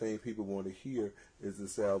only thing people want to hear is the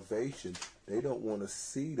salvation. They don't want to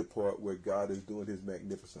see the part where God is doing his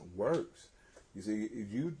magnificent works. You see,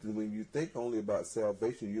 when you think only about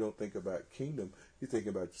salvation, you don't think about kingdom. You think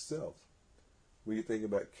about yourself. When you think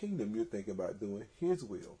about kingdom, you think about doing his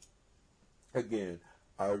will. Again,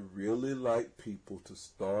 I really like people to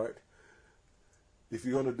start. If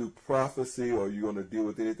you're going to do prophecy or you're going to deal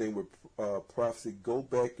with anything with prophecy, go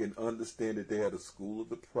back and understand that they had a school of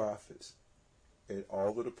the prophets. And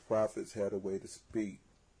all of the prophets had a way to speak.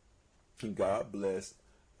 And God bless,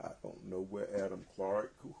 I don't know where Adam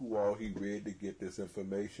Clark, who all he read to get this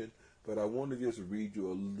information. But I want to just read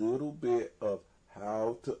you a little bit of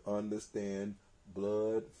how to understand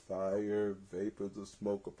blood, fire, vapors of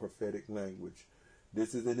smoke, or prophetic language.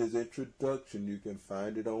 This is in his introduction. You can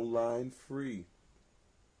find it online free.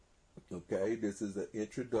 Okay, this is the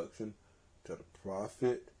introduction to the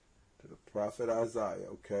prophet Isaiah.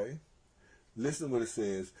 Okay, listen what it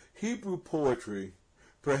says. Hebrew poetry,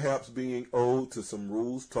 perhaps being owed to some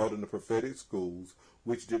rules taught in the prophetic schools,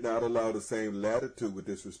 which did not allow the same latitude with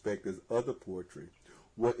this respect as other poetry,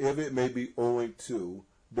 whatever it may be owing to,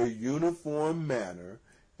 the uniform manner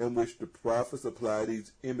in which the prophets apply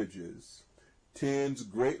these images tends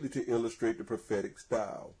greatly to illustrate the prophetic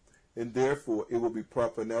style, and therefore it will be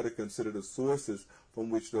proper now to consider the sources from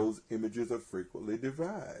which those images are frequently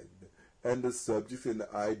derived, and the subjects and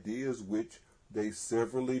the ideas which they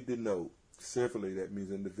severally denote. Severally, that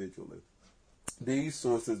means individually. These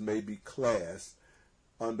sources may be classed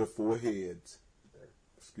under four heads.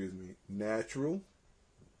 Natural,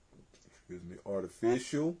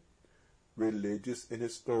 artificial, religious, and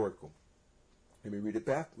historical. Let me read it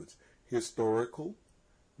backwards. Historical,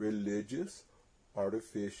 religious,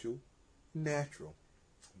 artificial, natural.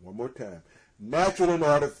 One more time. Natural and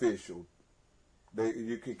artificial.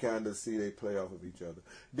 You can kind of see they play off of each other.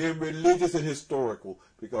 Then religious and historical,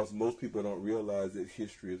 because most people don't realize that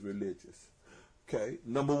history is religious. Okay,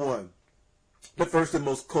 number one. The first and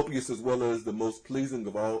most copious as well as the most pleasing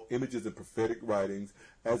of all images in prophetic writings,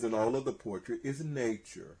 as in all other poetry, is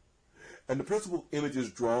nature. And the principal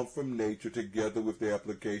images drawn from nature together with their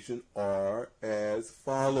application are as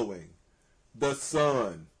following. The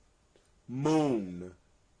sun, moon,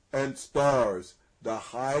 and stars, the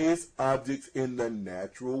highest objects in the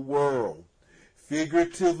natural world,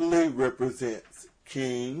 figuratively represents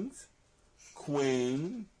kings,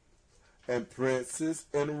 queens, and princes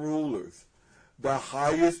and rulers. The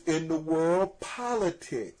highest in the world,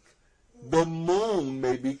 politic. The moon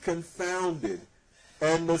may be confounded,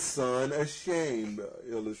 and the sun ashamed.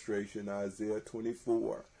 Illustration, Isaiah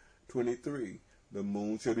 24:23. The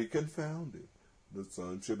moon shall be confounded. The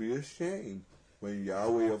sun shall be ashamed when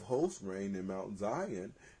Yahweh of hosts reigned in Mount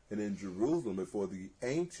Zion and in Jerusalem before the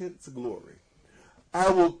ancient's glory. I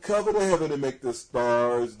will cover the heaven and make the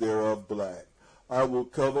stars thereof black. I will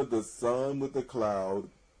cover the sun with a cloud,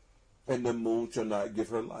 and the moon shall not give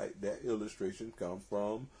her light. That illustration comes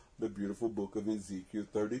from the beautiful book of Ezekiel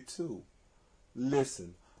 32.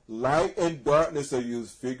 Listen, light and darkness are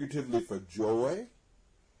used figuratively for joy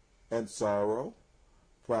and sorrow,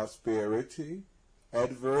 prosperity,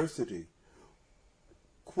 adversity.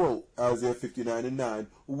 Quote, Isaiah 59:9,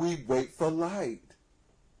 we wait for light,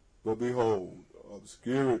 but behold,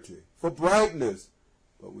 obscurity, for brightness,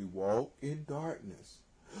 but we walk in darkness.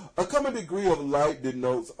 A common degree of light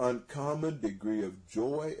denotes uncommon degree of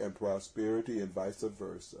joy and prosperity, and vice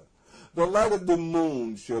versa. The light of the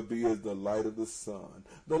moon shall be as the light of the sun.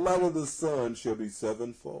 The light of the sun shall be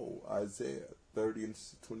sevenfold. Isaiah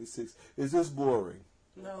 30:26. Is this boring?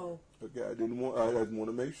 No. Okay, I just want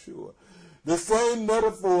to make sure. The same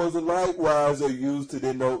metaphors likewise are used to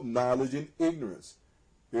denote knowledge and ignorance.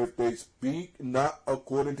 If they speak not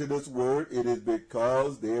according to this word, it is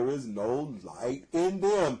because there is no light in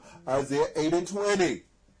them. Isaiah 8:20.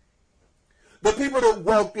 The people that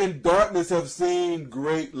walked in darkness have seen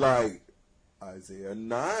great light. Isaiah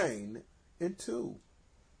 9:2.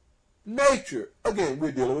 Nature. Again,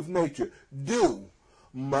 we're dealing with nature. Dew,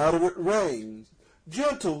 moderate rains,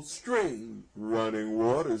 gentle stream, running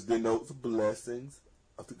waters denotes blessings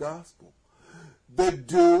of the gospel. The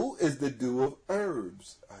dew is the dew of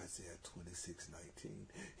herbs. Isaiah 26:19.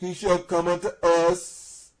 He shall come unto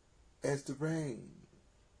us as the rain.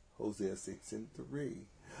 Hosea 6:3.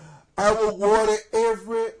 I will water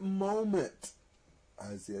every moment.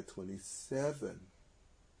 Isaiah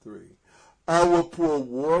 27:3. I will pour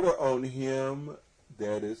water on him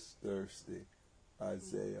that is thirsty.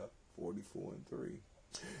 Isaiah 44:3.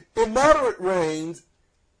 Immoderate rains,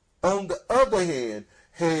 on the other hand,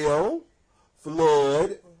 hail,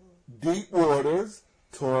 flood, deep waters,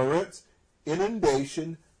 torrents,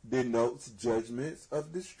 inundation denotes judgments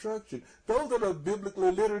of destruction. Those that are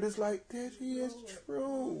biblically literate is like, that is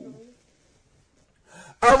true.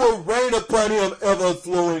 I will rain upon him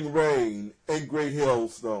ever-flowing rain and great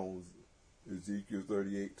hailstones. Ezekiel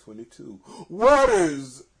 38:22.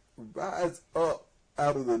 Waters rise up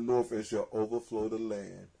out of the north and shall overflow the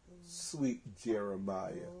land. Sweet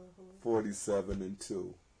Jeremiah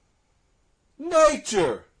 47:2.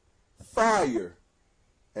 Nature, fire,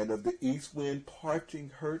 and of the east wind parching,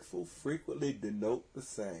 hurtful, frequently denote the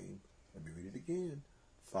same. Let me read it again.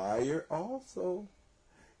 Fire also,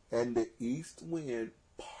 and the east wind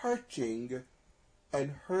parching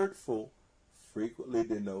and hurtful frequently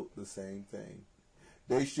denote the same thing.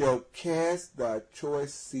 They shall cast thy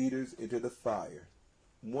choice cedars into the fire.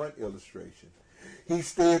 One illustration. He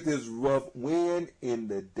stayeth his rough wind in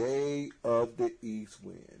the day of the east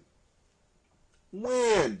wind.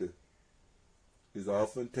 Wind is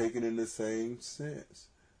often taken in the same sense.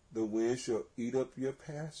 The wind shall eat up your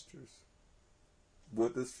pastures.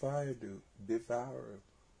 What does fire do? Devour.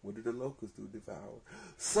 What do the locusts do? Devour.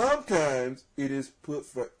 Sometimes it is put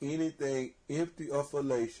for anything empty or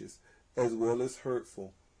fallacious, as well as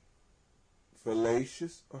hurtful.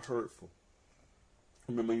 Fallacious or hurtful.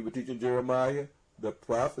 Remember you were teaching Jeremiah? The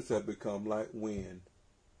prophets have become like wind.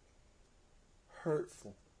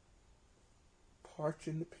 Hurtful.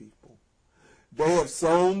 Parching the people. They have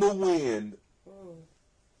sown the wind,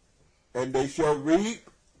 and they shall reap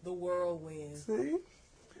the whirlwind. See?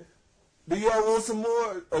 Do y'all want some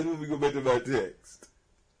more? Or let me go back to my text.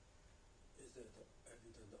 Is that have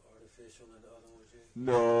you done the artificial and the other ones yet?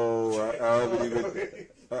 No, I haven't even.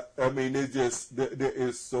 I mean, it's just there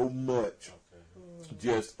is so much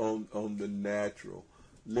just on the natural.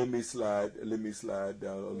 Let me slide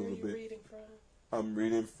down a little bit. Where are you reading from? I'm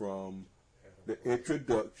reading from the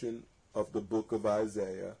introduction of the book of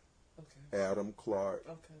Isaiah. Okay. Adam Clark.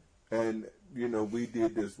 Okay. And, you know, we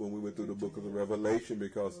did this when we went through the book of the Revelation,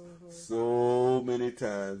 because so many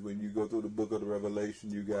times when you go through the book of the Revelation,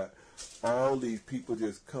 you got all these people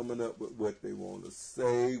just coming up with what they want to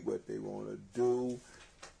say, what they want to do.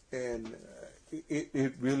 And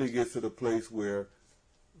it really gets to the place where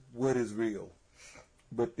what is real?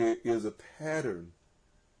 But there is a pattern.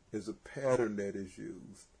 There's a pattern that is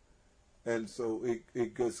used. And so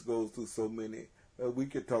it just goes through so many. We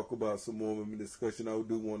could talk about some more in the discussion. I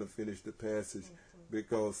do want to finish the passage,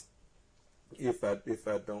 because if I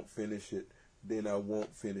don't finish it, then I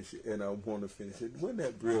won't finish it, and I want to finish it. Wasn't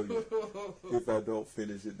that brilliant? If I don't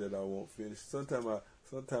finish it, then I won't finish. Sometimes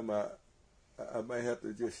I might have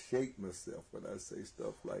to just shake myself when I say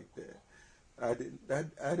stuff like that. I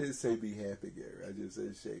didn't say be happy, Gary. I just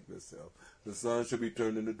said shake myself. The sun shall be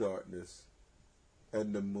turned into darkness,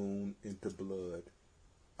 and the moon into blood.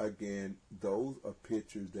 Again, those are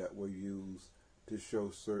pictures that were used to show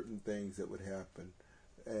certain things that would happen.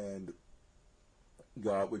 And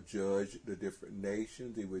God would judge the different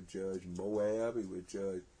nations. He would judge Moab. He would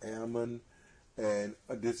judge Ammon. And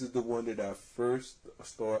this is the one that I first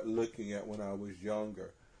started looking at when I was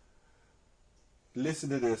younger. Listen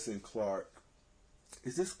to this in Clark.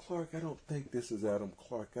 Is this Clark? I don't think this is Adam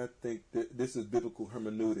Clark. I think this is Biblical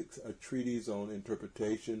Hermeneutics, a treatise on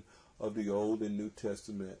interpretation of the Old and New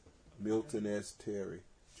Testament. Milton S. Terry.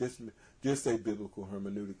 Just say Biblical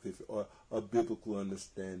Hermeneutics, or a biblical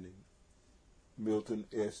understanding. Milton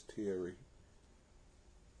S. Terry.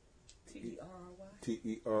 T-E-R-R-Y?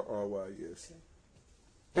 T-E-R-R-Y, yes.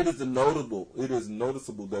 Okay. It is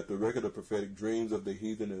noticeable that the record of prophetic dreams of the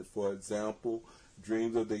heathen is, for example,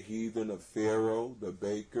 dreams of the heathen of Pharaoh, the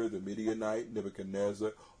baker, the Midianite,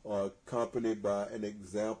 Nebuchadnezzar, are accompanied by an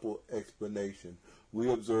example explanation. We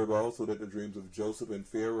observe also that the dreams of Joseph and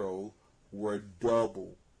Pharaoh were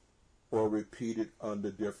double or repeated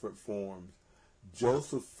under different forms.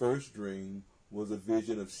 Joseph's first dream was a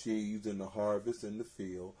vision of sheaves in the harvest in the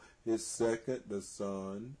field. His second, the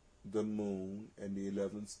sun, the moon, and the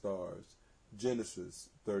 11 stars. Genesis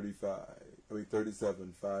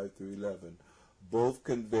 37, 5 through 11. Both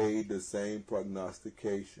conveyed the same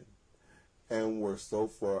prognostication and were so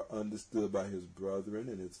far understood by his brethren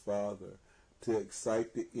and his father to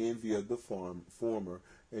excite the envy of the former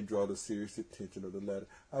and draw the serious attention of the latter.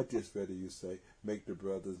 I just rather you say, make the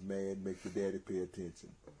brothers mad, make the daddy pay attention.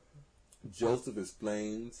 Joseph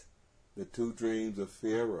explains the two dreams of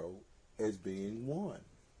Pharaoh as being one.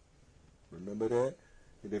 Remember that?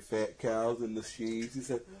 The fat cows and the sheaves. He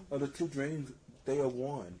said, the two dreams, they are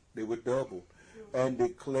one. They were doubled. And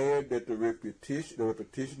declared that the repetition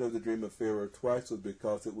of the dream of Pharaoh twice was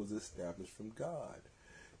because it was established from God.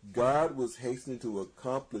 God was hastening to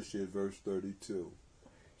accomplish it, verse 32.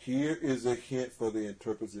 Here is a hint for the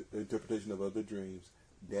interpretation of other dreams.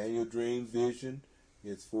 Daniel dreamed vision,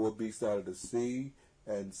 its 4 beasts out of the sea,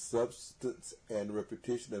 and substance and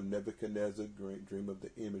repetition of Nebuchadnezzar's dream of the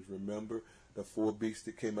image. Remember, the 4 beasts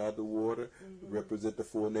that came out of the water represent the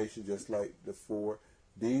 4 nations, just like the 4.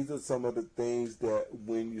 These are some of the things that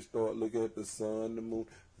when you start looking at the sun, the moon,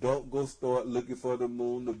 don't go start looking for the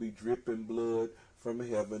moon to be dripping blood from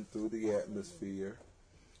heaven through the atmosphere.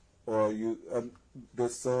 Or the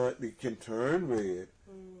sun, it can turn red,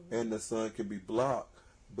 and the sun can be blocked,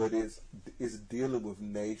 but it's dealing with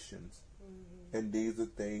nations, and these are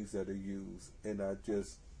things that are used. And I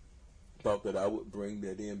just thought that I would bring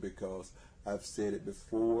that in because I've said it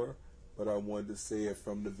before, but I wanted to say it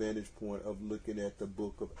from the vantage point of looking at the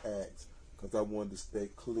book of Acts, because I wanted to stay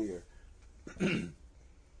clear.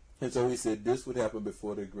 And so he said this would happen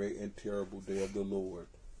before the great and terrible day of the Lord.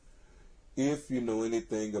 If you know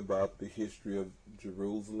anything about the history of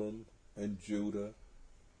Jerusalem and Judah,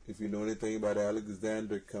 if you know anything about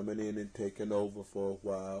Alexander coming in and taking over for a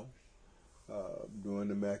while during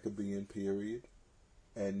the Maccabean period,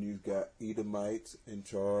 and you've got Edomites in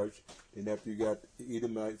charge, and after you got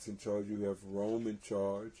Edomites in charge, you have Rome in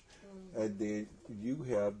charge, and then you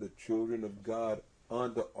have the children of God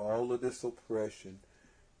under all of this oppression,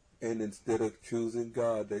 and instead of choosing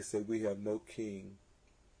God, they say we have no king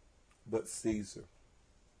but Caesar.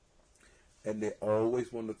 And they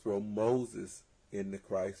always want to throw Moses in the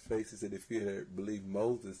Christ's face. He said, if you had believed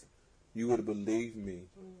Moses, you would have believed me,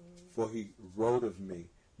 for he wrote of me.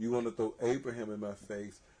 You want to throw Abraham in my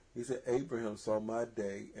face. He said, Abraham saw my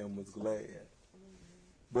day and was glad.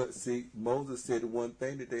 But see, Moses said one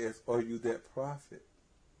thing that they asked, are you that prophet?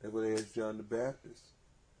 That's what they asked John the Baptist.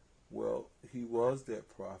 Well, he was that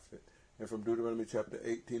prophet. And from Deuteronomy chapter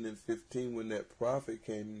 18 and 15, when that prophet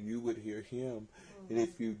came, you would hear him. And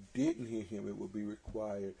if you didn't hear him, it would be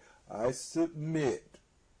required. I submit,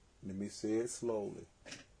 let me say it slowly,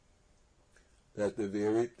 that the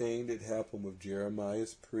very thing that happened with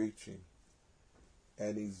Jeremiah's preaching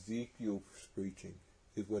and Ezekiel's preaching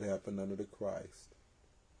is what happened under the Christ.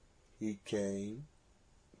 He came,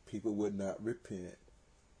 people would not repent.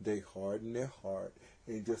 They hardened their heart.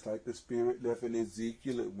 And just like the Spirit left in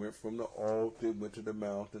Ezekiel, it went from the altar, it went to the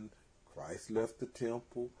mountain. Christ left the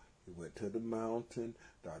temple, he went to the mountain.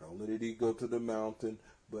 Not only did he go to the mountain,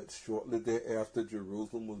 but shortly thereafter,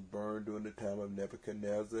 Jerusalem was burned during the time of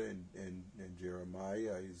Nebuchadnezzar and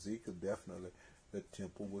Jeremiah, Ezekiel, definitely. The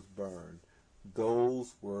temple was burned.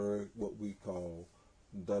 Those were what we call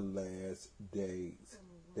the last days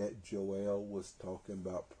that Joel was talking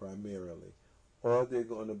about primarily. Is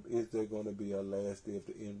there going to be a last day of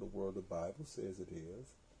the end of the world? The Bible says it is.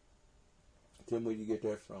 Tell me where you get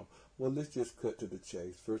that from. Well, let's just cut to the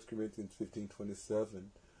chase. 1 Corinthians 15:27,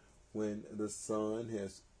 when the Son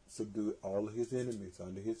has subdued all of his enemies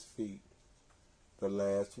under his feet, the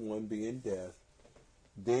last one being death,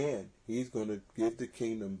 then he's going to give the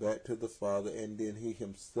kingdom back to the Father, and then he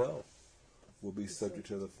himself will be subject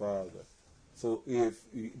to the Father. So if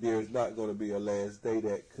there's not going to be a last day,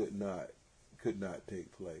 that could not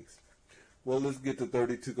take place. Well, let's get to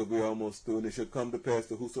 32 because we're almost through. And it shall come to pass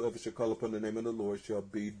that whosoever shall call upon the name of the Lord shall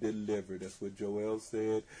be delivered. That's what Joel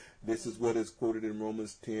said. This is what is quoted in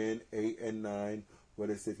Romans 10, 8, and 9, where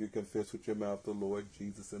it says, if you confess with your mouth the Lord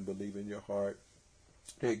Jesus and believe in your heart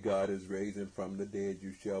that God is raised him from the dead,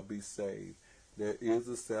 you shall be saved. There is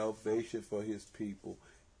a salvation for his people,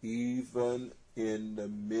 even in the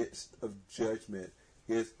midst of judgment.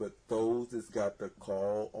 It's but those that's got to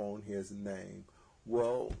call on his name.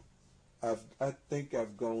 Well, I think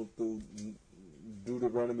I've gone through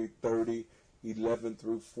Deuteronomy 30, 11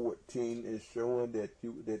 through 14, and showing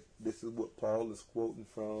that this is what Paul is quoting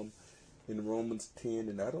from in Romans 10,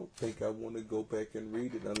 and I don't think I want to go back and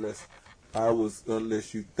read it unless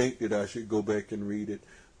you think that I should go back and read it.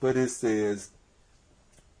 But it says,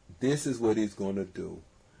 this is what he's going to do.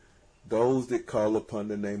 Those that call upon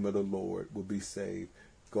the name of the Lord will be saved.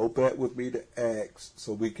 Go back with me to Acts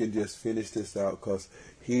so we can just finish this out, because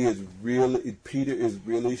Peter is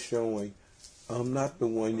really showing, I'm not the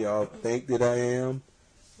one y'all think that I am.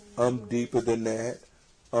 I'm deeper than that.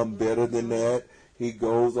 I'm better than that. He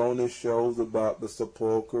goes on and shows about the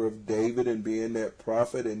sepulcher of David and being that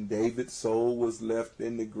prophet, and David's soul was left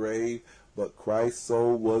in the grave, but Christ's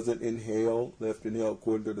soul wasn't in hell, left in hell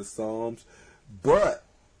according to the Psalms. But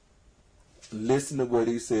listen to what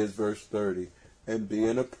he says, verse 30. And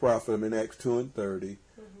being a prophet, I'm in Acts 2 and 30,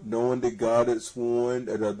 knowing that God had sworn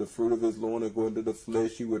that of the fruit of his loin, according to the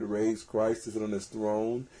flesh, he would raise Christ to sit on his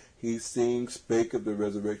throne. He spake of the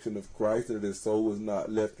resurrection of Christ, and that his soul was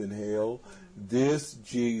not left in hell. This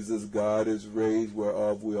Jesus God is raised,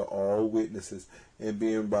 whereof we are all witnesses, and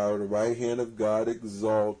being by the right hand of God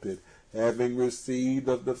exalted, having received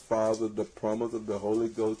of the Father the promise of the Holy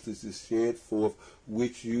Ghost that is shed forth,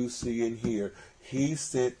 which you see and hear. He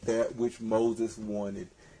sent that which Moses wanted.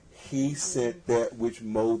 He sent that which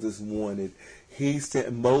Moses wanted.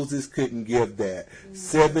 Moses couldn't give that.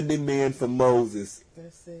 70 men for Moses.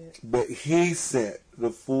 That's it. But he sent the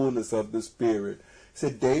fullness of the Spirit.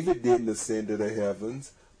 Said David didn't ascend to the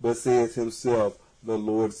heavens, but says himself, the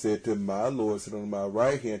Lord said to my Lord, sit on my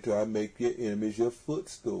right hand till I make your enemies your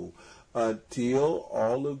footstool. Until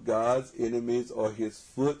all of God's enemies are his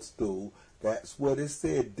footstool. That's what it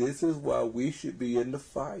said. This is why we should be in the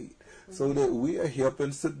fight, so that we are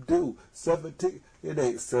helping subdue. 17, it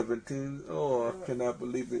ain't 17. Oh, I cannot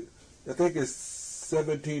believe it. I think it's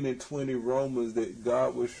 17 and 20 Romans that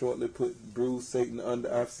God will shortly bruise Satan under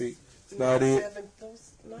our feet. It's not it.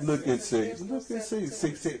 Look and see. Look and see.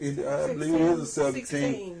 16. I believe it is a 17.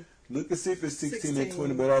 16. Look and see if it's 16 and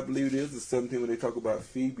 20, but I believe it is a 17 when they talk about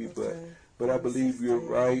Phoebe. Okay. But I believe you're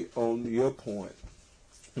right on your point.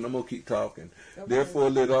 And I'm going to keep talking. Okay. Therefore,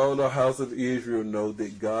 let all the house of Israel know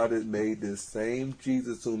that God has made this same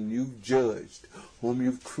Jesus whom you've judged, whom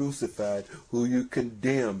you've crucified, who you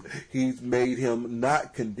condemned. He's made him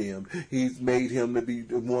not condemned. He's made him to be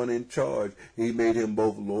the one in charge. He made him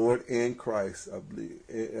both Lord and Christ. I believe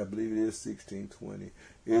it is 16:20.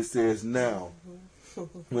 It says, now,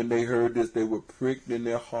 when they heard this, they were pricked in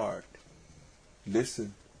their heart.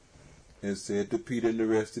 Listen, and said to Peter and the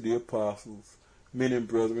rest of the apostles, men and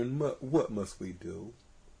brethren, what must we do?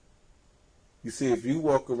 You see, if you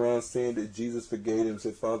walk around saying that Jesus forgave them,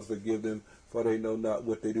 said, Father, forgive them, for they know not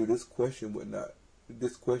what they do, this question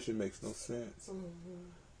makes no sense. Mm-hmm.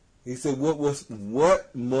 He said,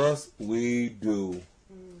 what must we do?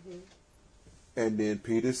 Mm-hmm. And then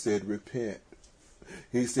Peter said, repent.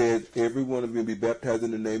 He said, every one of you be baptized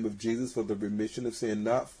in the name of Jesus for the remission of sin,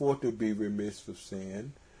 not for to be remiss of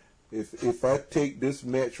sin. If I take this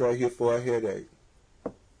match right here for a headache,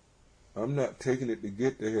 I'm not taking it to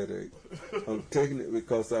get the headache. I'm taking it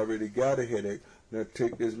because I already got a headache. Now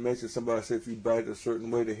take this match, and somebody said if you bite it a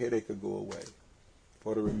certain way, the headache will go away.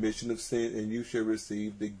 For the remission of sin, and you shall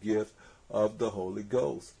receive the gift of the Holy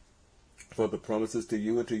Ghost. For the promises to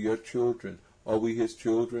you and to your children. Are we his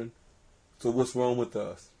children? So what's wrong with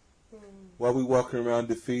us? Why are we walking around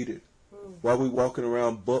defeated? Why are we walking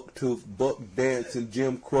around buck dancing,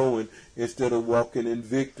 Jim Crowing, instead of walking in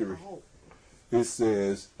victory? It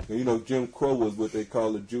says, Jim Crow was what they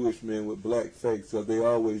call a Jewish man with black face, so they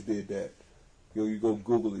always did that. You go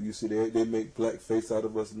Google it, you see they make black face out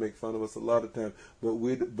of us and make fun of us a lot of times,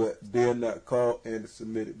 but they're not called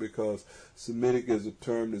anti-Semitic because Semitic is a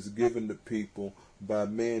term that's given to people by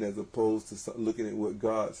man as opposed to looking at what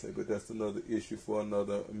God said. But that's another issue for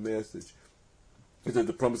another message. It says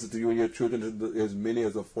the promises to you and your children, as many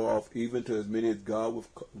as are far off, even to as many as God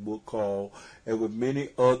will call, and with many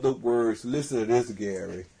other words. Listen to this,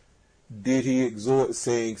 Gary. Did he exhort,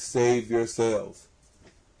 saying, save yourselves.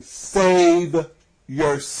 Save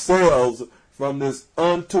yourselves from this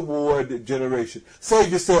untoward generation.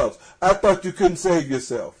 Save yourselves. I thought you couldn't save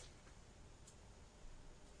yourself.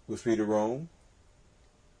 Was Peter wrong?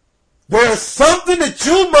 There's something that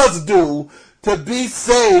you must do to be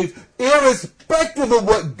saved, irrespective of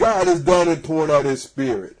what God has done and poured out his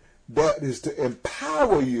Spirit. That is to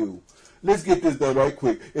empower you. Let's get this done right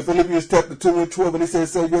quick. In Philippians chapter 2 and 12, when it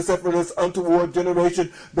says, save yourself from this untoward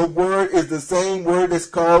generation, the word is the same word that's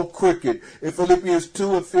called crooked. In Philippians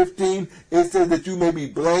 2 and 15, it says that you may be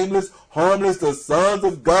blameless, harmless, the sons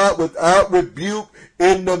of God without rebuke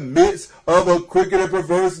in the midst of a crooked and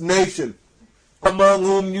perverse nation, among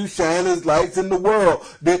whom you shine as lights in the world.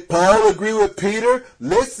 Did Paul agree with Peter?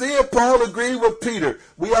 Let's see if Paul agreed with Peter.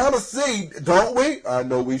 We ought to see, don't we? I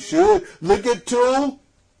know we should. Look at 2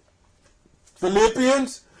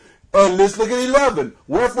 Philippians, and let's look at 11.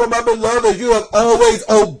 Wherefore, my beloved, as you have always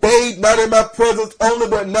obeyed, not in my presence only,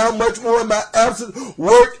 but now much more in my absence,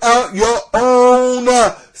 work out your own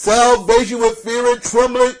salvation with fear and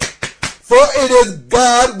trembling. For it is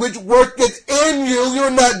God which worketh in you.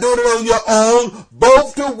 You're not doing it on your own,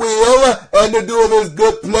 both to will and to do of his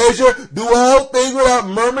good pleasure. Do all things without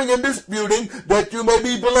murmuring and disputing, that you may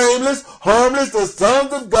be blameless, harmless, the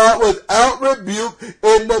sons of God without rebuke,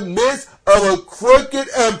 in the midst of a crooked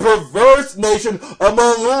and perverse nation,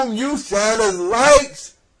 among whom you shine as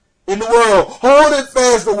lights in the world. Hold it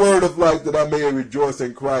fast the word of life, that I may rejoice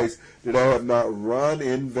in Christ, that I have not run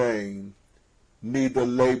in vain, neither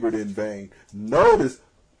labored in vain. Notice,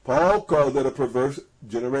 Paul calls it a perverse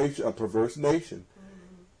generation, a perverse nation.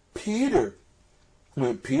 Peter,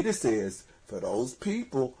 when Peter says, for those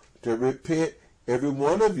people to repent, every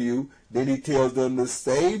one of you, then he tells them to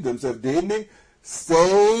save themselves, didn't he?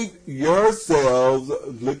 Save yourselves.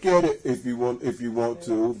 Look at it if you want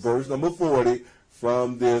to. Verse number 40,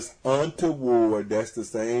 from this untoward, that's the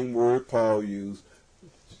same word Paul used,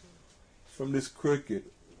 from this crooked.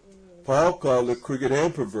 Paul called it crooked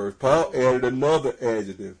and perverse. Paul added another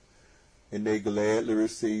adjective, and they gladly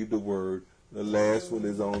received the word. The last one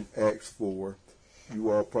is on Acts 4. You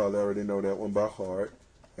all probably already know that one by heart.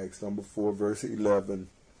 Acts number 4, verse 11.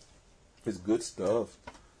 It's good stuff.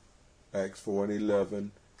 Acts 4 and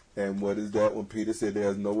 11. And what is that when Peter said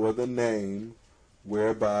there's no other name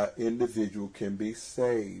whereby individual can be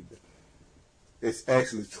saved? It's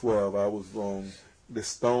actually 12. I was wrong. The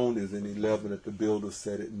stone is in 11 that the builder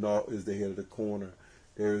said it. Naught is the head of the corner.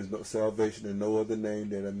 There is no salvation in no other name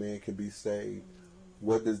that a man can be saved.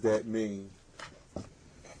 What does that mean?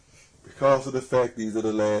 Because of the fact these are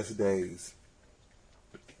the last days.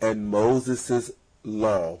 And Moses'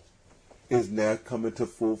 law is now coming to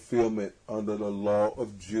fulfillment under the law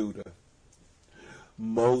of Judah.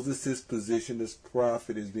 Moses' position as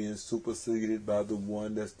prophet is being superseded by the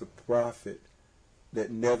one that's the prophet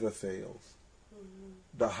that never fails.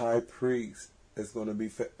 The high priest is going to be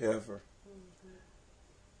forever.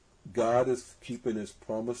 God is keeping his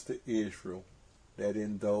promise to Israel that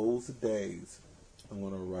in those days I'm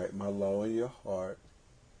going to write my law in your heart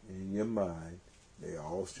and in your mind. They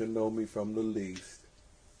all shall know me from the least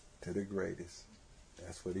to the greatest.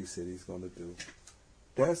 That's what he said he's going to do.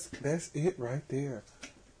 That's it right there.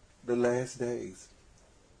 The last days.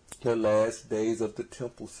 The last days of the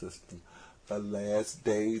temple system. The last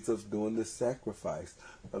days of doing the sacrifice.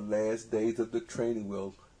 The last days of the training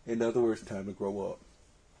wheel. In other words, time to grow up.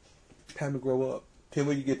 Time to grow up. Tell me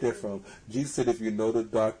where you get that from. Jesus said if you know the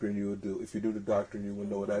doctrine, you will do. If you do the doctrine, you will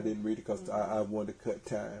know it. I didn't read it because I wanted to cut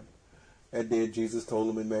time. And then Jesus told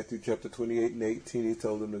them in Matthew chapter 28 and 18, he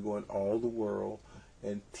told them to go in all the world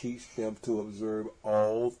and teach them to observe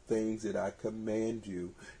all things that I command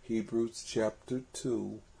you. Hebrews chapter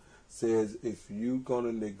 2 says, if you're going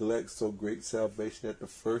to neglect so great salvation, at the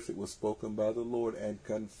first it was spoken by the Lord and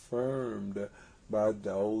confirmed by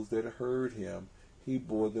those that heard him. He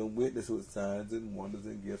bore them witness with signs and wonders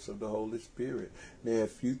and gifts of the Holy Spirit. Now,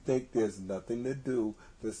 if you think there's nothing to do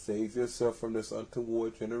to save yourself from this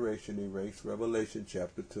untoward generation, erase Revelation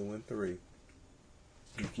chapter 2 and 3.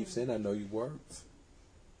 You keep saying, I know your works.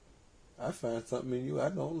 I find something in you I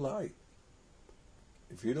don't like.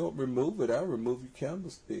 If you don't remove it, I'll remove your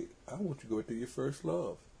candlestick. I want you to go to your first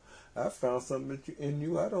love. I found something in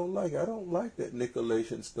you I don't like. I don't like that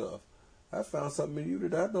Nicolaitan stuff. I found something in you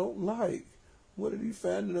that I don't like. What have you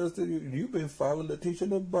found in us? You've been following the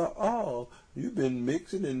teaching of Baal. You've been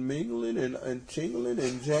mixing and mingling and chingling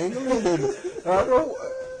and jangling. And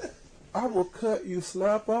I will cut you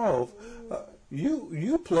slap off.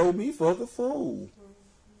 You play me for the fool.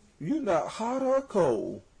 You're not hot or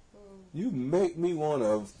cold. You make me want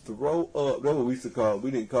to throw up. That's what we used to call it.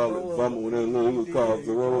 We didn't call it vomit when it was called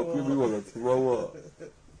throw up. We want to throw up.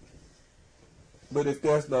 But if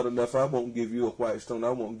that's not enough, I won't give you a white stone. I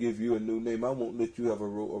won't give you a new name. I won't let you have a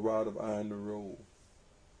rod of iron to rule.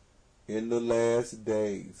 In the last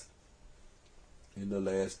days,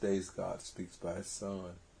 God speaks by his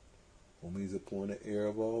Son, whom he's appointed heir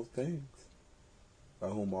of all things, by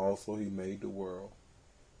whom also he made the world.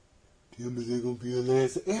 Tell me they're going to be a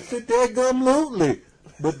last day. After that, absolutely.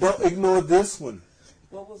 But don't ignore this one.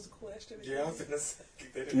 What was the question? Yeah, I was going to say.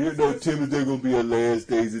 You know, Tim, is there going to be a last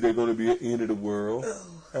days? Is there going to be an end of the world?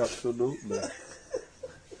 Absolutely.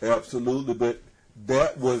 Absolutely. But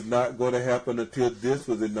that was not going to happen until this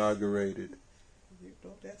was inaugurated. You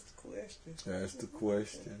know, that's the question. That's the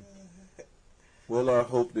question. Well, I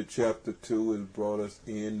hope that chapter 2 has brought us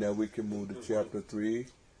in. Now we can move to chapter 3.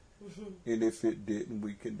 And if it didn't,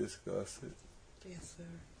 we can discuss it. Yes, sir.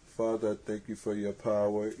 Father, I thank you for your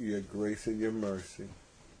power, your grace, and your mercy.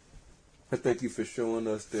 I thank you for showing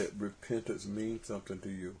us that repentance means something to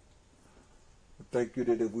you. I thank you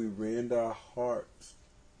that if we rend our hearts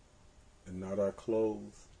and not our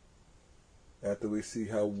clothes, after we see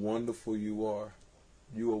how wonderful you are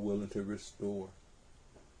willing to restore.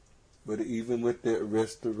 But even with that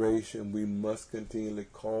restoration, we must continually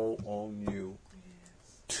call on you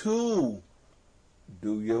to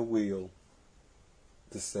do your will,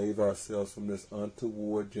 to save ourselves from this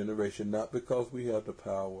untoward generation, not because we have the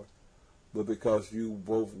power, but because you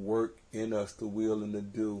both work in us the will and the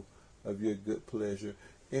do of your good pleasure.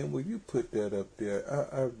 And will you put that up there?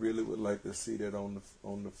 I really would like to see that on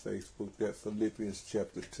the Facebook, that Philippians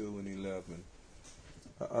chapter 2 and 11.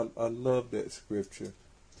 I love that scripture.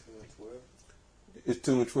 2 and 12? It's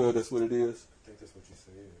 2 and 12, that's what it is? I think that's what you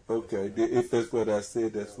said. Okay, if that's what I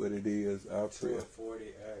said, that's what it is. I'll 2 pray. and 40,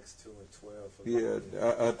 Acts 2 and 12.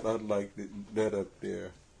 Yeah, I'd like that up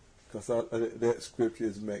there. Because that scripture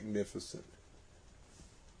is magnificent.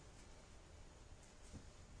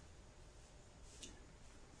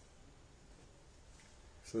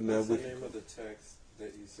 So now what's the name of the text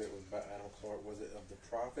that you said was by Adam Clark? Was it of the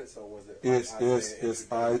prophets or was it?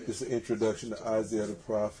 It's an introduction to Isaiah the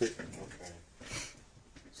prophet. Okay.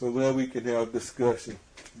 So now we can have discussion.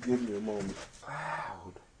 Give me a moment.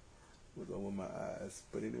 Loud was over my eyes,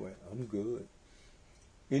 but anyway, I'm good.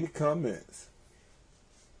 Any comments?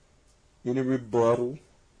 Any rebuttal?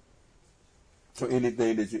 Or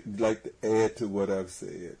anything that you'd like to add to what I've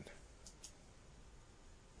said?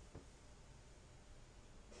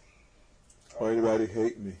 Or anybody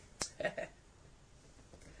hate me.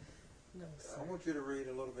 No, sir. I want you to read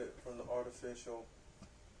a little bit from the artificial,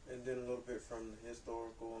 and then a little bit from the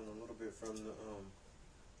historical, and a little bit from the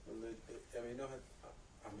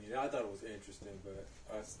I mean, I thought it was interesting, but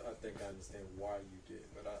I think I understand why you did.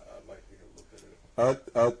 But I'd like to hear a little bit of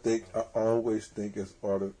it. I always think it's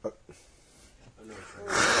art of. I know.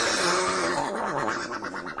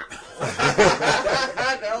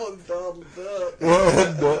 That was dumb.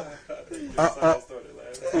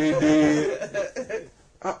 He did.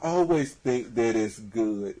 I always think that it's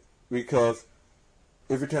good because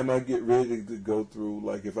every time I get ready to go through,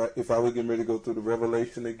 like if I was getting ready to go through the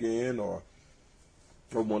Revelation again or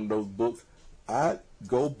one of those books, I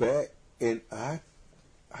go back and I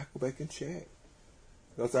go back and check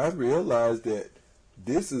because I realized that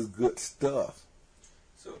this is good stuff.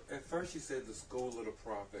 So at first you said the School of the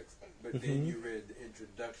Prophets, but then you read the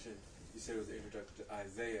introduction. You said it was the introduction to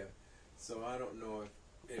Isaiah. So I don't know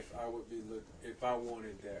if I would be if I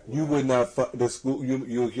wanted that. You would not the school.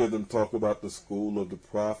 You'll hear them talk about the School of the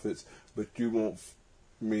Prophets, but you won't.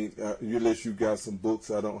 Unless you got some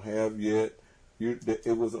books I don't have yet.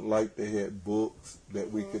 It wasn't like they had books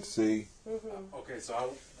that we could see. Okay, so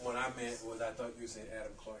what I meant was I thought you said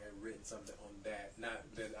Adam Clark had written something on that, not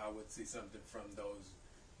that I would see something from those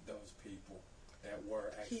people that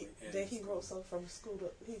were actually he wrote something from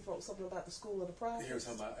he wrote something about the School of the Prophets. He was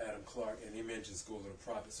talking about Adam Clark, and he mentioned School of the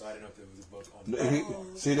Prophets, so I didn't know if there was a book on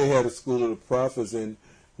that. See, they had a School of the Prophets, and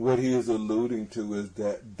what he is alluding to is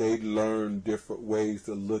that they learn different ways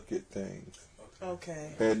to look at things.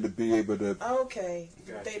 Okay. And to be able to... Okay.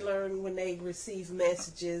 Gotcha. They learn when they receive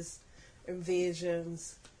messages and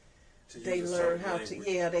visions. They learn how to...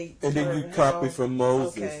 Yeah, they... And then you copy from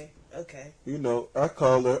Moses. Okay. You know, I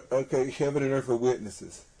call it, heaven and earth are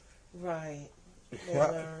witnesses. Right.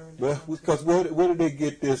 Because where did they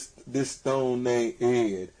get this stone named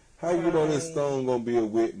Ed? How you know this stone going to be a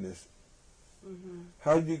witness? Mm-hmm.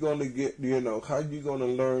 How you going to get, how you going to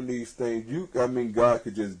learn these things? God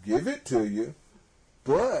could just give it to you.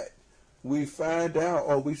 But we find out,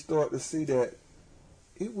 or we start to see that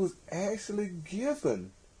it was actually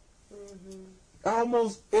given.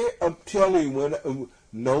 Mm-hmm. I'm telling you,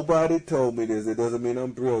 nobody told me this. It doesn't mean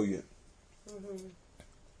I'm brilliant. Mm-hmm.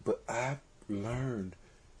 But I learned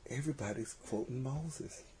everybody's quoting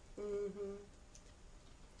Moses. Mm-hmm.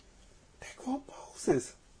 They quote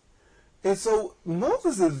Moses. And so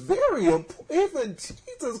Moses is very important. Even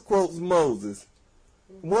Jesus quotes Moses.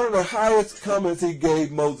 One of the highest comments he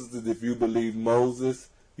gave Moses is, if you believe Moses,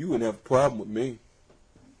 you wouldn't have a problem with me.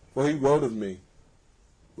 For he wrote of me.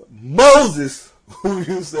 But Moses, who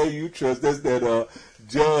you say you trust, that's that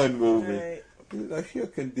John movie. Right. He's like, he'll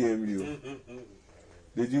condemn you.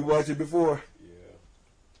 Did you watch it before? Yeah,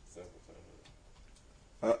 several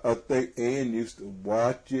times. I think Ann used to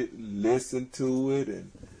watch it, listen to it,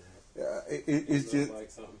 and it's just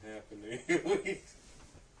like something happened.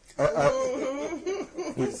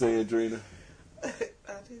 What you saying, Adrena? I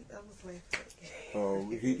was laughing. Oh,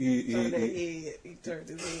 he turned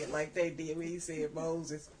his head like they did when he said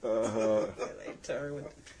Moses. They turned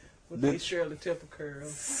with their Shirley Temple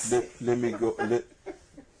curls. Let me go.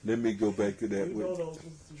 Let me go back to that. You know those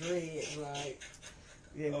dreads, right?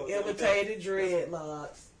 Yeah, imitated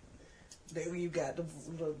dreadlocks. Then you got the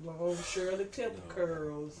long Shirley Temple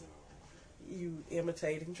curls. You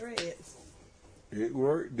imitating dreads. It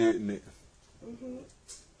worked, didn't it? Mm-hmm.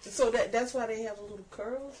 So that's why they have the little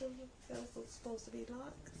curls. That's supposed to be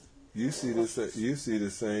locks. You see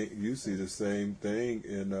the same thing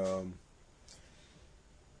in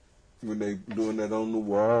when they doing that on the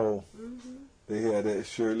wall. Mm-hmm. They had that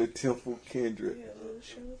Shirley Temple Kendrick. Yeah, little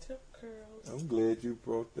Shirley Temple curls. I'm glad you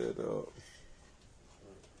brought that up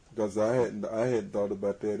because I hadn't thought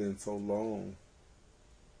about that in so long.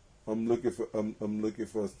 I'm looking for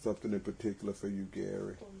something in particular for you,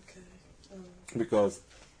 Gary. Okay. Because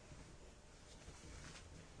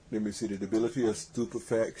let me see, the debility of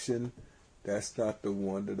stupefaction. That's not the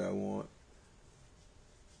one that I want.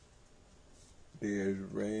 There's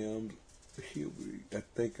Rams. I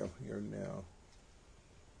think I'm here now.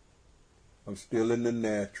 I'm still in the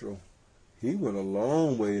natural. He went a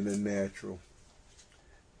long way in the natural.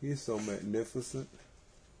 He's so magnificent.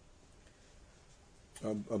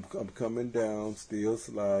 I'm coming down, still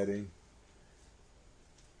sliding.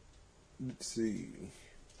 Let's see.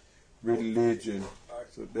 Religion.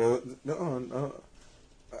 So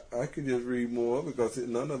I can just read more because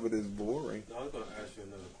none of it is boring. No, I was going to ask you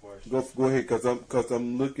another question. Go ahead, because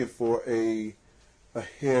I'm looking for a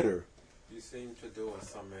header. You seem to do a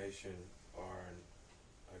summation, or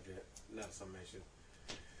not summation.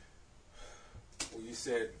 Well, you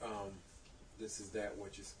said this is that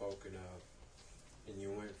what you're spoken of, and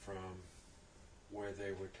you went from where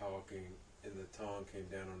they were talking and the tongue came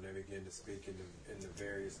down and they began to speak in the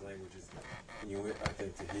various languages, and you went, I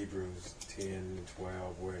think, to Hebrews 10 and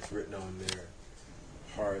 12, where it's written on their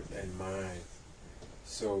heart and mind.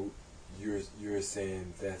 So you're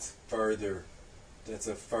saying that's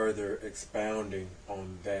a further expounding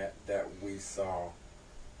on that we saw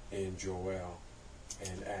in Joel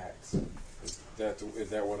and Acts. Is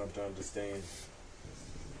that what I'm to understand?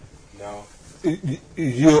 No?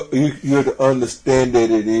 You're to understand that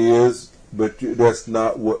it is, but that's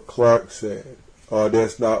not what Clark said, or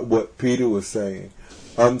that's not what Peter was saying.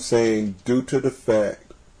 I'm saying due to the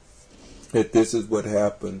fact that this is what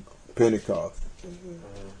happened Pentecost,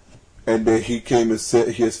 and that he came and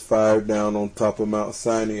set his fire down on top of Mount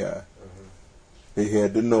Sinai. They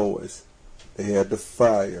had the noise, they had the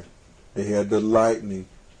fire, they had the lightning,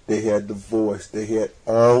 they had the voice, they had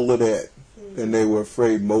all of that, and they were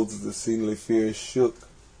afraid. Moses exceedingly feared and shook.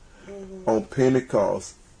 On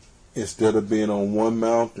Pentecost, instead of being on one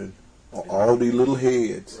mountain, on all these little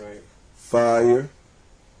heads, Right. fire,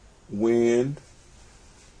 wind,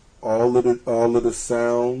 all of the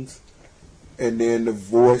sounds, and then the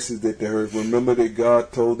voices that they heard. Remember that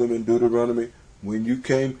God told them in Deuteronomy, when you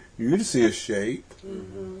came, you didn't see a shape.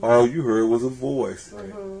 All you heard was a voice.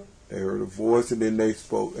 Right. They heard a voice and then they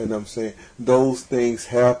spoke. And I'm saying those things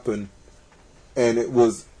happened, and it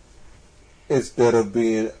was, instead of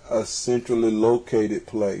being a centrally located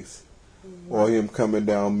place, or him coming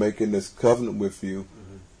down making this covenant with you,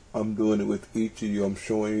 I'm doing it with each of you. I'm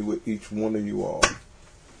showing you with each one of you all.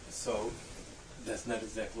 So that's not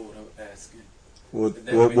exactly what I'm asking. What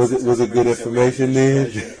was it good information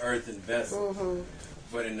then? Earthen vessel,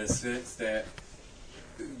 but in the sense that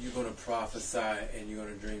you're going to prophesy and you're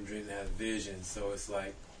going to dream dreams and have visions. So it's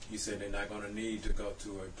like you said, they're not going to need to go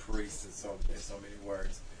to a priest in so many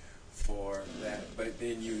words for that. But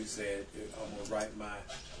then you said, I'm gonna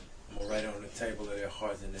write it on the table of their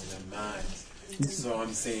hearts and in their minds. So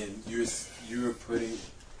I'm saying you're putting.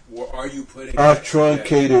 What are you putting? I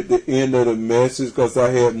truncated the end of the message because I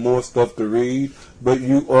had more stuff to read, but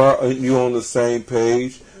you on the same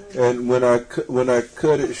page. And when I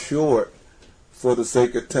cut it short, for the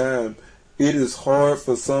sake of time, it is hard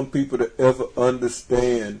for some people to ever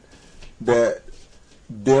understand that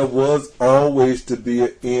there was always to be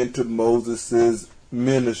an end to Moses'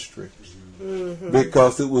 ministry,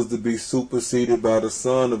 because it was to be superseded by the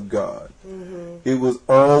Son of God. It was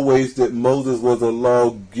always that Moses was a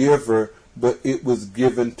lawgiver, but it was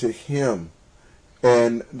given to him.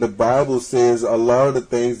 And the Bible says a lot of the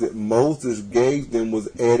things that Moses gave them was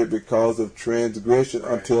added because of transgression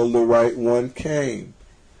until the right one came.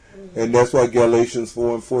 And that's why Galatians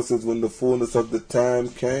 4:4 says, when the fullness of the time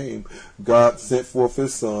came, God sent forth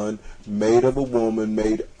his Son, made of a woman,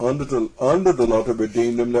 made under the law, to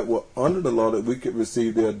redeem them that were under the law, that we could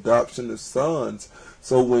receive the adoption as sons.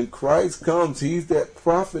 So when Christ comes, he's that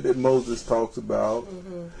prophet that Moses talks about.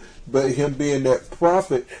 But him being that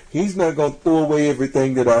prophet, he's not going to throw away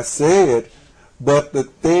everything that I said, but the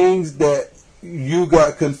things that you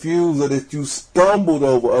got confused or that you stumbled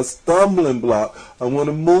over, a stumbling block, I want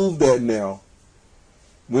to move that now.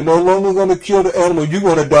 We're no longer going to kill the animal. You're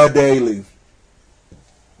going to die daily.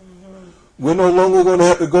 We're no longer going to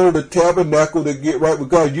have to go to the tabernacle to get right with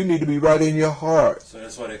God. You need to be right in your heart. So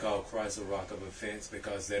that's why they call Christ a rock of offense,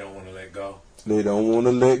 because they don't want to let go. They don't want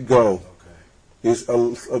to let go. Okay. It's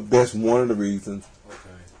that's one of the reasons. Okay.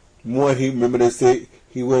 One, remember they said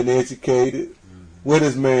he wasn't educated. Where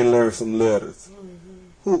does man learn some letters?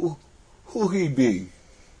 Who he be?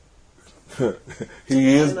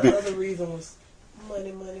 He is. And the other reason was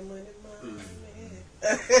money.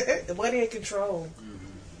 Money in control.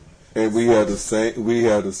 And we have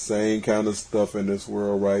the same kind of stuff in this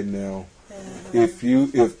world right now.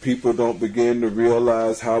 If people don't begin to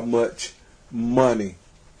realize how much money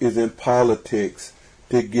is in politics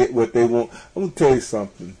to get what they want, I'm gonna tell you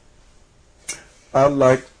something. I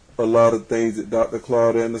like a lot of things that Dr.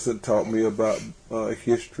 Claude Anderson taught me about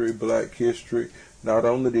history, black history. Not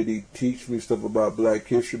only did he teach me stuff about black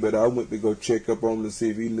history, but I went to go check up on him to see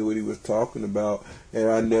if he knew what he was talking about, and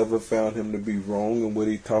I never found him to be wrong in what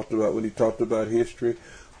he talked about when he talked about history.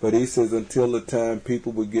 But he says until the time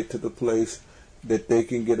people will get to the place that they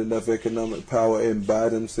can get enough economic power and buy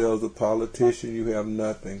themselves a politician, you have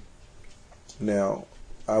nothing. Now,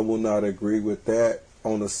 I will not agree with that.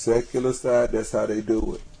 On the secular side, that's how they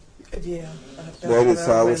do it. Yeah. That is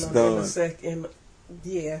how it's done.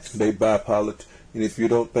 Yes. They buy politics. And if you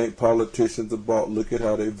don't think politicians are bought, look at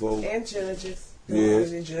how they vote. And judges.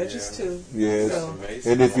 Yes. The judges too. Yes. So,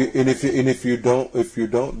 And if you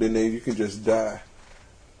don't, then you can just die.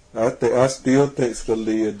 I still think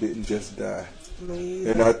Scalia didn't just die,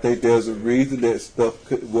 and I think there's a reason that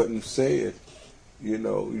stuff wasn't said. You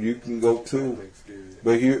know, you can go too,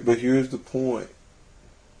 but here's the point: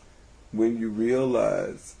 when you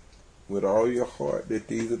realize with all your heart that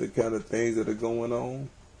these are the kind of things that are going on,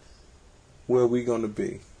 where are we going to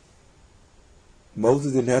be?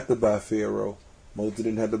 Moses didn't have to buy Pharaoh. Moses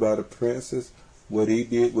didn't have to buy the princess. What he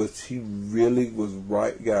did was he really was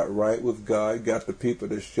right, got right with God, got the people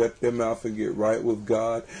to shut their mouth and get right with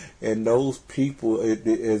God. And those people,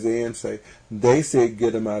 as Ann say, they said,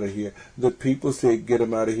 get them out of here. The people said, get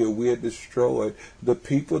them out of here. We are destroyed. The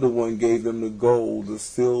people, the one gave them the gold, the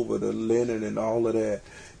silver, the linen, and all of that.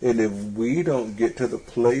 And if we don't get to the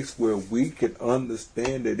place where we can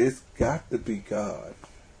understand that it's got to be God,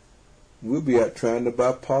 we'll be out trying to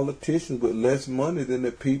buy politicians with less money than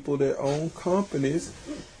the people that own companies.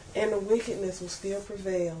 And the wickedness will still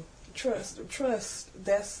prevail. Trust,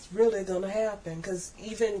 that's really going to happen. Because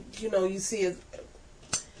even, you see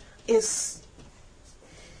it's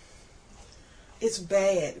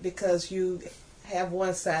bad because you have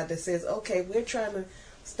one side that says, okay, we're trying to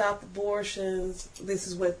stop abortions. This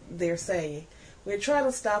is what they're saying. We're trying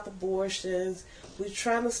to stop abortions. We're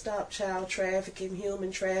trying to stop child trafficking,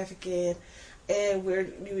 human trafficking, and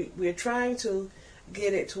we're trying to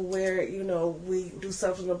get it to where, we do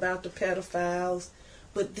something about the pedophiles.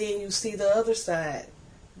 But then you see the other side,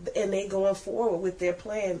 and they going forward with their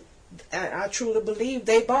plan. I truly believe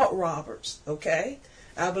they bought Roberts, okay?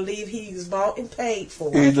 I believe he's bought and paid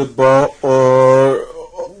for. Either bought or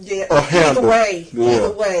a handle.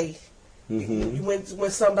 Either way. Mm-hmm.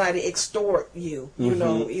 When somebody extort you,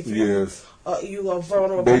 if you are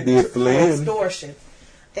vulnerable they did to extortion,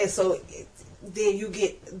 and so then you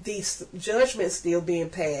get these judgments still being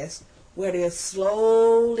passed where they're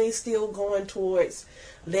slowly still going towards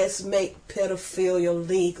let's make pedophilia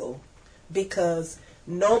legal because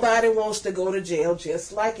nobody wants to go to jail,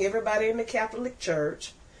 just like everybody in the Catholic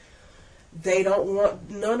Church. They don't want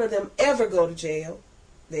none of them ever go to jail.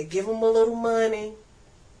 They give them a little money.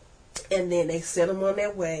 And then they send them on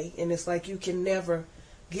their way. And it's like you can never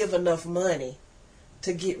give enough money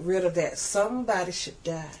to get rid of that. Somebody should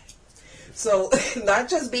die. So, not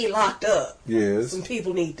just be locked up. Yes. Some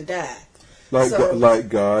people need to die. Like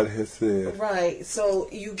God has said. Right. So,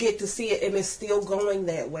 you get to see it, and it's still going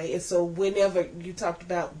that way. And so, whenever you talked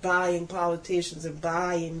about buying politicians and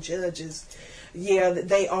buying judges, yeah,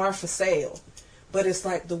 they are for sale. But it's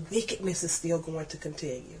like the wickedness is still going to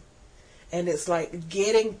continue. And it's like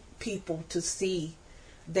getting people to see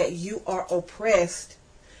that you are oppressed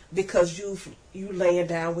because you laying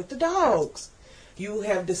down with the dogs. You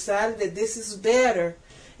have decided that this is better.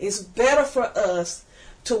 It's better for us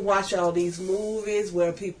to watch all these movies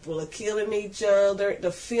where people are killing each other,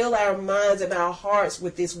 to fill our minds and our hearts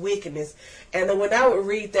with this wickedness. And then when I would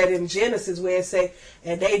read that in Genesis where it say,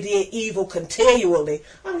 and they did evil continually,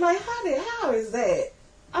 I'm like, how is that?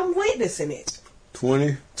 I'm witnessing it.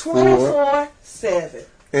 24/7.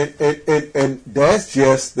 And that's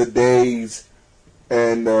just the days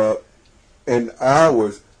and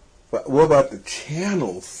hours. But what about the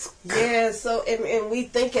channels? Yeah, so and we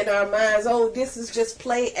think in our minds, oh, this is just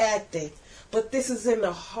play acting. But this is in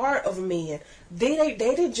the heart of men. They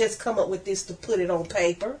didn't just come up with this to put it on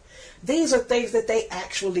paper. These are things that they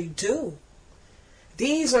actually do.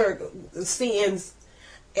 These are sins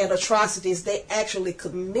and atrocities they actually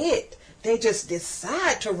commit. They just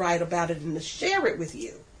decide to write about it and to share it with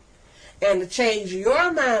you. And to change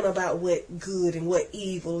your mind about what good and what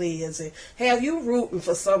evil is. And have you rooting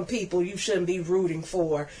for some people you shouldn't be rooting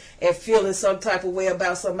for. And feeling some type of way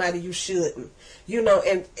about somebody you shouldn't.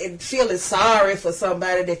 And feeling sorry for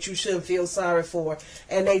somebody that you shouldn't feel sorry for.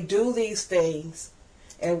 And they do these things.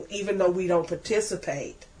 And even though we don't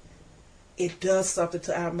participate, it does something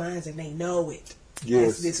to our minds and they know it.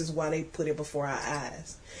 Yes. This is why they put it before our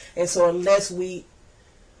eyes. And so unless we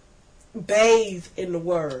bathe in the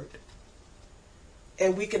Word,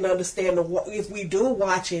 and we can understand if we do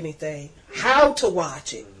watch anything, how to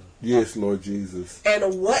watch it. Yes, Lord Jesus.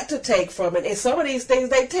 And what to take from it. And some of these things,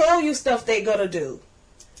 they tell you stuff they're going to do.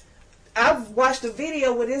 I've watched a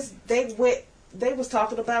video where they was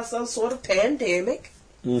talking about some sort of pandemic.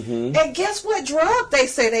 Mm-hmm. And guess what drug they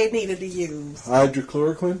say they needed to use?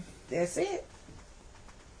 Hydrochloroquine? That's it.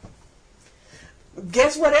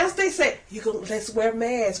 Guess what else they say? Let's wear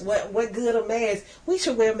masks. What good a mask? We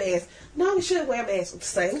should wear masks. No, we shouldn't wear masks.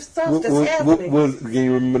 Same stuff that's happening. Can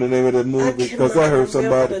you remember the name of that movie? Because I heard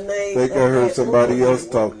somebody else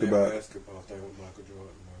talked about it. Basketball thing with Michael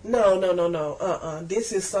Jordan. No.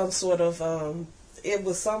 This is some sort of it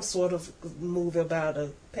was some sort of movie about a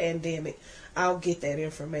pandemic. I'll get that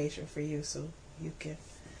information for you so you can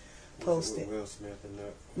post it. Will Smith and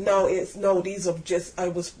that. These are just,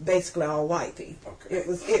 it was basically all white people. Okay.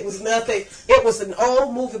 It was nothing. It was an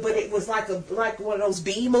old movie, but it was like one of those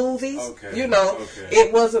B movies. Okay. You know, Okay.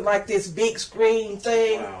 it wasn't like this big screen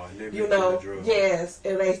thing. Wow, and they You made know, the drug. yes,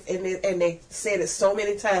 and they said it so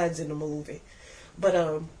many times in the movie, but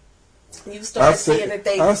you start seeing that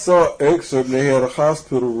they. I saw an excerpt and they had a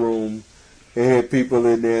hospital room and had people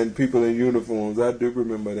in there and people in uniforms. I do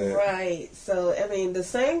remember that. Right. So I mean, the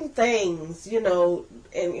same things, you know,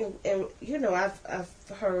 and you know, I've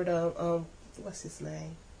heard of what's his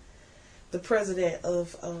name, the president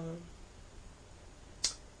of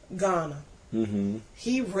Ghana. Mm-hmm.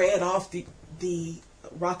 He read off the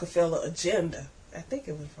Rockefeller agenda. I think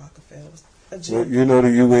it was Rockefeller's agenda. Well, you know,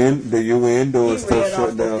 the UN doing He stuff, read shut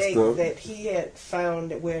off down the stuff. that he had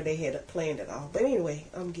found where they had planned it all. But anyway,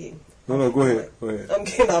 I'm getting. No, go ahead. I'm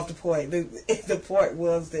getting off the point. The point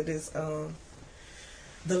was that it's the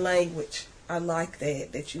language. I like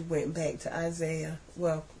that you went back to Isaiah,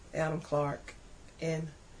 Adam Clark, and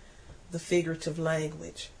the figurative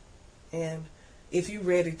language. And if you're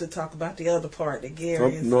ready to talk about the other part that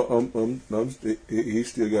Gary is... He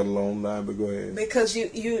still got a long line, but go ahead. Because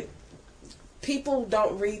you people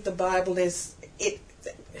don't read the Bible as it...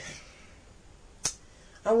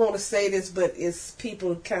 I want to say this, but it's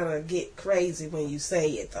people kind of get crazy when you say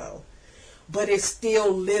it, though. But it's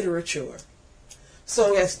still literature.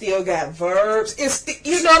 So I still got verbs.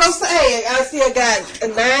 You know what I'm saying? I still got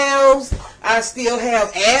nouns. I still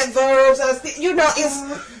have adverbs.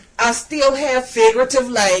 I still have figurative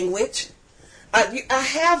language. I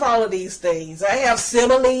have all of these things. I have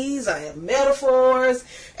similes. I have metaphors.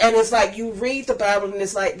 And it's like you read the Bible and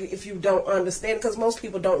it's like if you don't understand, because most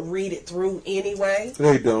people don't read it through anyway.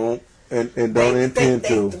 They don't. And don't intend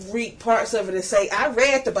to. They read parts of it and say, I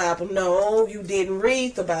read the Bible. No, you didn't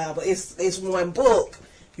read the Bible. It's one book.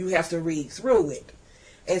 You have to read through it.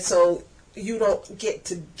 And so you don't get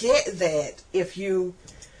to get that if you,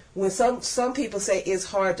 when some people say it's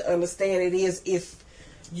hard to understand, it is if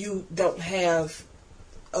you don't have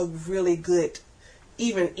a really good,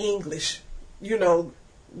 even English,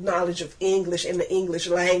 knowledge of English and the English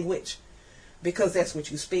language. Because that's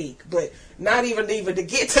what you speak, but not even to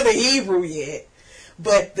get to the Hebrew yet,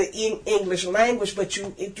 but the English language. But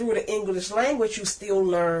through the English language, you still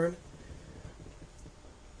learn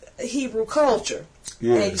Hebrew culture,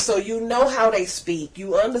 and so you know how they speak.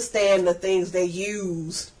 You understand the things they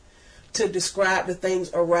use to describe the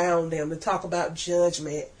things around them. To talk about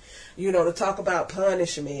judgment, to talk about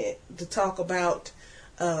punishment, to talk about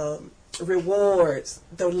rewards,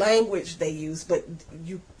 the language they use, but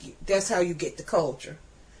that's how you get the culture.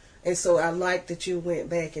 And so I like that you went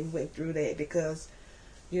back and went through that, because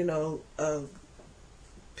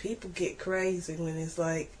people get crazy when it's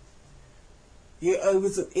like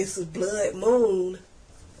it's a blood moon.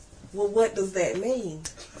 Well, what does that mean?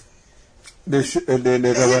 And then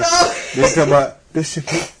they talk about the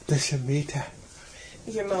Shemitah.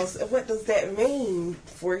 What does that mean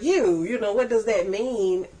for you? What does that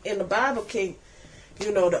mean in the Bible? It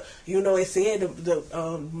said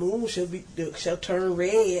the moon shall turn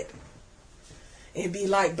red and be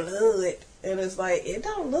like blood, and it's like it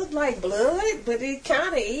don't look like blood, but it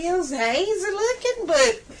kind of is hazy looking.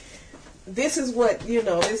 But this is what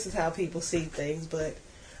this is how people see things. But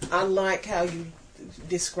I like how you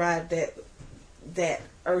described that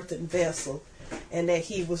earthen vessel, and that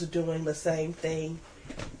he was doing the same thing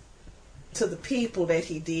to the people that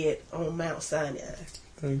he did on Mount Sinai.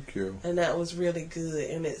 Thank you. And that was really good.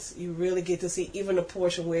 And you really get to see even the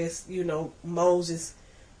portion where it's, Moses,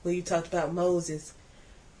 where you talked about Moses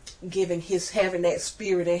having that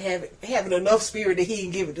spirit and having enough spirit that he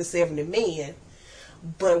can give it to 70 men.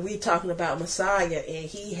 But we talking about Messiah, and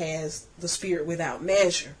he has the spirit without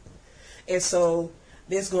measure. And so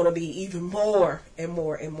there's going to be even more and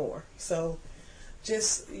more and more. So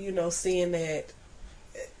just, seeing that,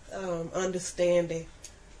 understanding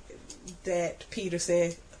that Peter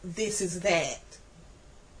said, this is that.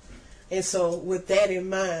 And so with that in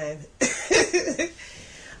mind,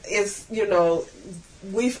 it's,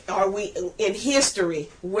 are we in history,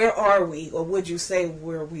 where are we, or would you say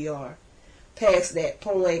where we are past that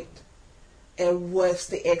point, and what's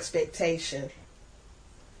the expectation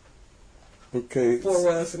for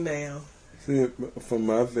us now? See, from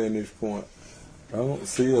my vantage point, I don't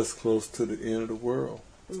see us close to the end of the world.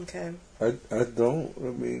 Okay. I don't.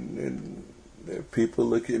 I mean, and people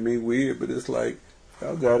look at me weird, but it's like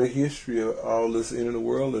I got a history of all this end of the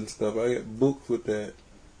world and stuff. I got books with that.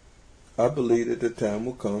 I believe that the time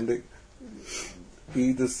will come that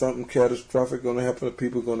either something catastrophic going to happen or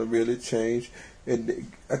people are going to really change.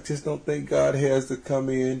 And I just don't think God has to come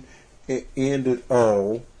in and end it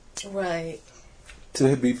all. Right.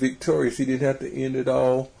 To be victorious. He didn't have to end it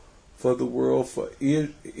all for the world, for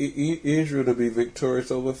Israel to be victorious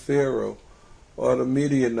over Pharaoh or the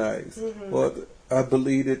Midianites. Or I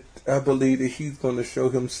believe that he's going to show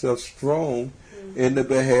himself strong in the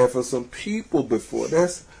behalf of some people before.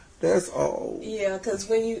 That's all. Yeah, because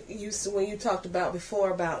when you talked about before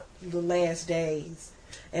about the last days,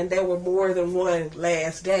 and there were more than one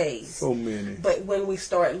last days. So many. But when we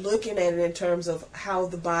start looking at it in terms of how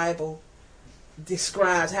the Bible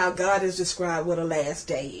describes, how God has described what a last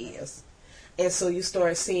day is, and so you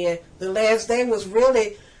start seeing the last day was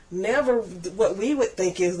really never what we would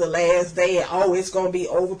think is the last day. Oh, it's going to be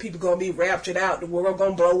over. People going to be raptured out. The world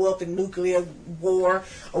going to blow up in nuclear war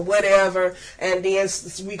or whatever. And then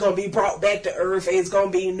we going to be brought back to earth. It's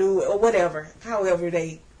going to be new or whatever. However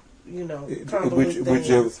they,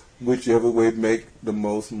 whichever way make the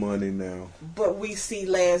most money now. But we see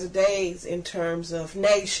last days in terms of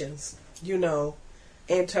nations,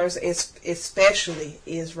 in terms of especially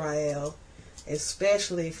Israel,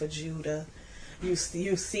 especially for Judah. You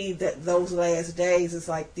see that those last days is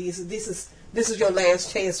like this is your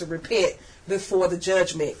last chance to repent before the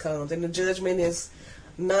judgment comes, and the judgment is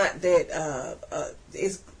not that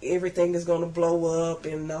everything is going to blow up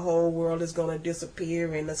and the whole world is going to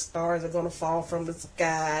disappear and the stars are going to fall from the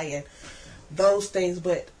sky and those things,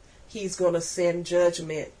 but he's going to send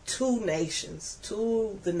judgment to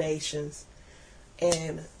the nations,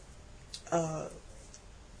 and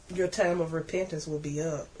your time of repentance will be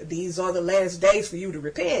up. These are the last days for you to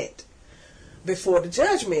repent before the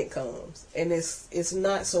judgment comes. And it's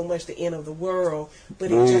not so much the end of the world,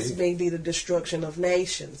 but it just may be the destruction of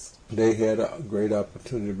nations. They had a great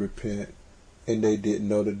opportunity to repent, and they didn't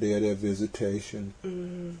know the day of their visitation.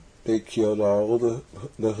 Mm-hmm. They killed all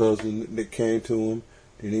the husband that came to him.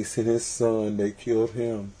 Then he sent his son. They killed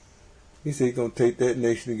him. He said he's going to take that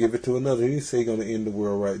nation and give it to another. He didn't say he's going to end the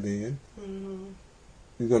world right then. Mm-hmm.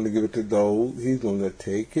 He's going to give it to those. He's going to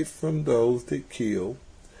take it from those that kill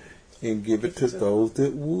and give it to those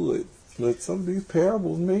that would. But some of these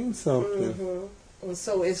parables mean something. Mm-hmm. And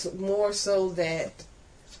so it's more so that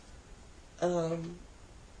the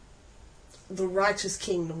righteous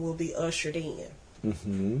kingdom will be ushered in.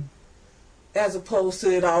 Mm-hmm. As opposed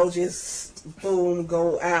to it all just, boom,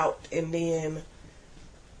 go out, and then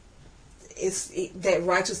that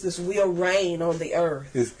righteousness will reign on the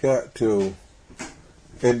earth. It's got to.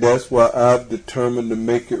 And that's why I've determined to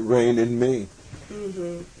make it rain in me.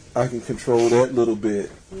 Mm-hmm. I can control that little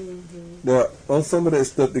bit. Mm-hmm. Now, on some of that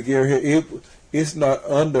stuff that Gary had, it's not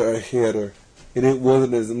under a header, and it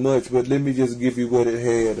wasn't as much, but let me just give you what it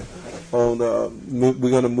had. On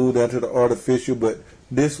we're going to move down to the artificial, but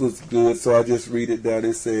this was good, so I just read it down.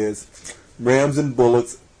 It says, rams and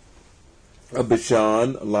bullocks of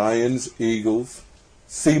Bashan, lions, eagles,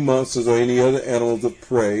 sea monsters, or any other animals of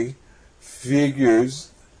prey,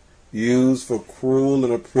 figures used for cruel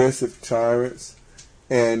and oppressive tyrants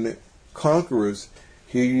and conquerors.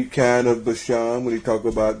 He kind of Bashan, when he talk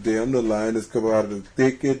about them, the lion has come out of the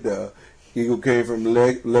thicket, the eagle came from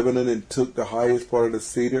Lebanon and took the highest part of the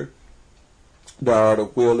cedar, thou art a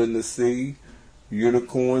whale in the sea,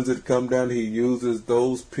 unicorns that come down. He uses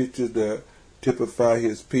those pictures to typify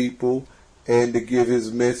his people and to give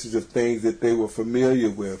his message of things that they were familiar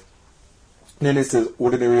with. Then it says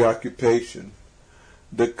ordinary occupation.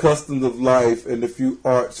 The customs of life and the few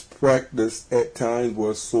arts practiced at times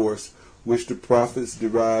were a source which the prophets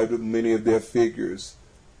derived many of their figures,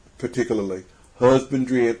 particularly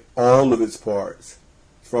husbandry in all of its parts,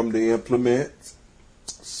 from the implements,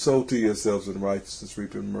 sow to yourselves in righteousness,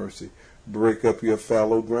 reap in mercy, break up your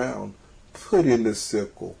fallow ground, put in the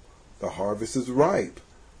sickle, the harvest is ripe.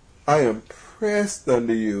 I am pressed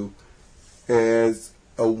unto you as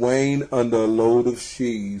a wain under a load of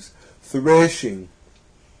sheaves. Threshing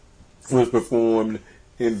was performed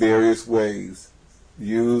in various ways,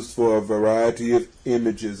 used for a variety of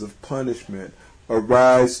images of punishment.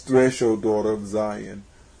 Arise, thresh, O daughter of Zion,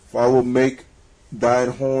 for I will make thine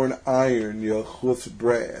horn iron, your hoofs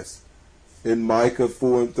brass. In Micah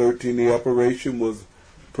 4:13, the operation was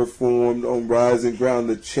performed on rising ground.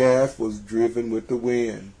 The chaff was driven with the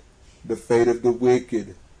wind. The fate of the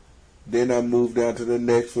wicked. Then I moved down to the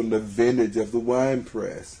next one, the vintage of the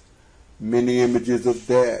winepress. Many images of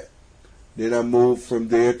that. Then I moved from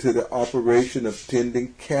there to the operation of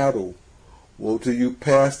tending cattle. Woe to you,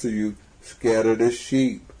 pastor, you scattered as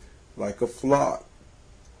sheep, like a flock.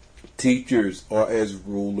 Teachers are as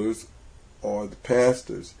rulers are the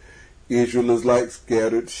pastors. Israel is like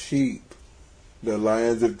scattered sheep. The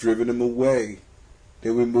lions have driven them away.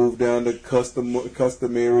 Then we move down to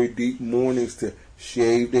customary deep mournings to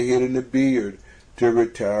shave the head and the beard, to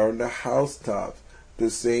retire on the housetops, to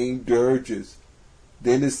sing dirges.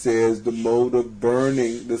 Then it says the mode of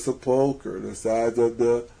burning the sepulchre, the sides of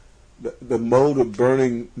the mode of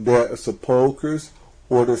burning their sepulchres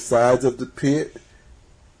or the sides of the pit,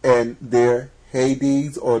 and their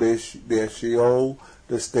Hades or their Sheol,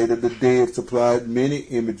 the state of the dead, supplied many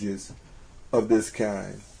images of this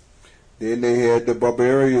kind. Then they had the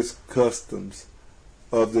barbarous customs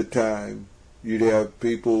of the time. You'd have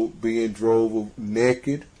people being drove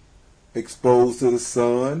naked, exposed to the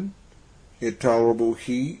sun, intolerable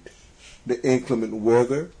heat, the inclement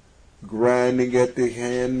weather, grinding at the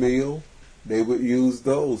hand mill. They would use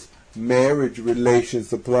those. Marriage relations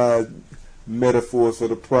supplied metaphors for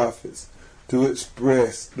the prophets to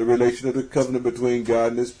express the relation of the covenant between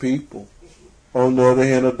God and his people. On the other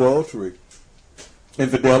hand, adultery,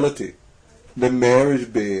 infidelity, the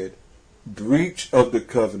marriage bed, breach of the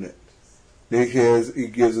covenant.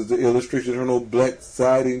 It gives us the illustration of no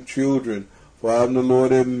backsliding children. For I am the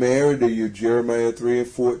Lord that married to you, Jeremiah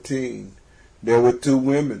 3:14. There were two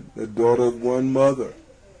women, the daughter of one mother.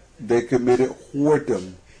 They committed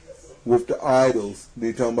whoredom with the idols.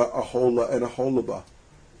 They're talking about Aholah and Aholibah.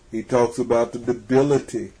 He talks about the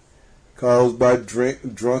debility caused by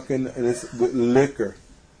drunkenness with liquor.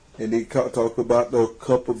 And he talked about the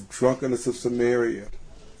cup of drunkenness of Samaria.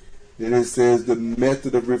 Then it says the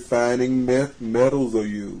method of refining metals are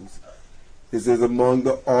used. It says among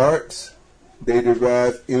the arts, they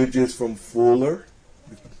derive images from fuller,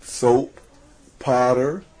 soap,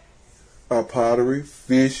 pottery,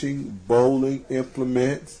 fishing, bowling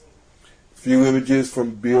implements, few images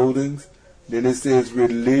from buildings. Then it says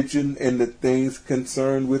religion and the things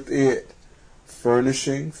concerned with it,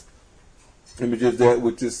 furnishings, images that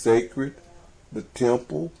which is sacred, the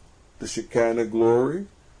temple, the Shekinah glory,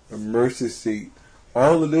 a mercy seat.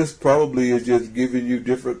 All of this probably is just giving you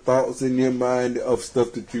different thoughts in your mind of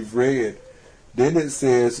stuff that you've read. Then it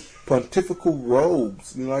says pontifical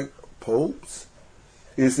robes, like popes.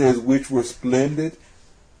 It says which were splendid,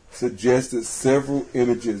 suggested several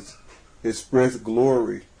images, expressed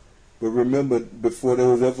glory. But remember, before there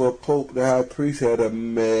was ever a pope, the high priest had a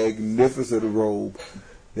magnificent robe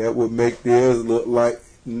that would make theirs look like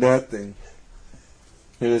nothing.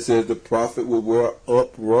 And it says the prophet would wear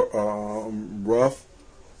rough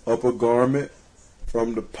upper garment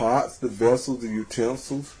from the pots, the vessels, the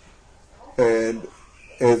utensils. And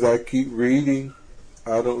as I keep reading,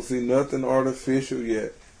 I don't see nothing artificial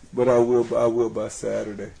yet, but I will by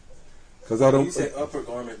Saturday. Because I don't. When you say upper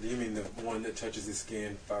garment, do you mean the one that touches the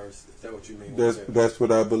skin first? Is that what you mean? That's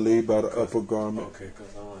what I believe by the upper garment. Okay,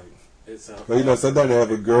 because I'm like, it sounds. But sometimes they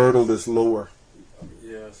have a girdle that's lower.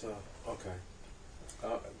 Yeah, so okay.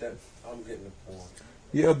 I'm getting the point.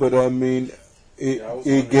 Yeah, but I mean,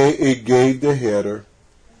 it gave the header,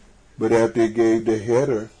 but after it gave the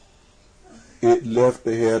header, it left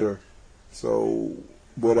the header. So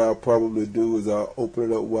what I'll probably do is I'll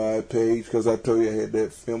open it up wide page, because I told you I had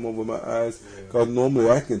that film over my eyes. Because normally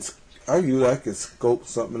I can scope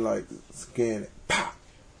something like scan it, pop,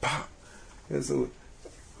 pop. And so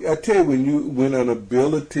I tell you, when an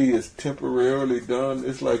ability is temporarily done,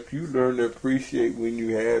 it's like you learn to appreciate when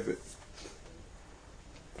you have it.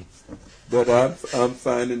 But I'm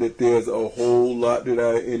finding that there's a whole lot that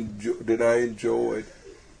I enjoyed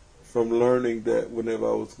from learning that whenever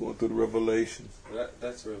I was going through the Revelation.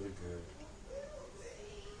 That's really good.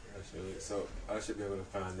 So I should be able to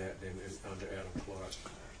find that then under Adam Clark.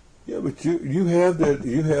 Yeah, but you have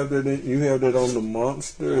that on the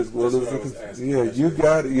Monster as well. You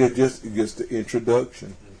got it. Yeah, just the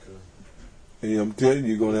introduction. Okay. And I'm telling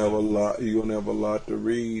you, you're gonna have a lot to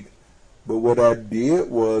read. But what I did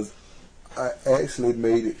was I actually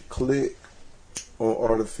made it click on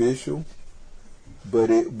artificial,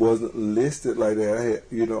 but it wasn't listed like that. I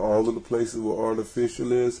had, all of the places where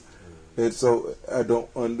artificial is. And so I don't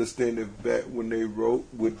understand if back when they wrote,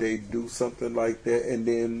 would they do something like that and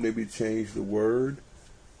then maybe change the word?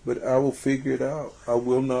 But I will figure it out. I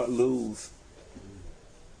will not lose.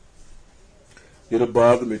 It'll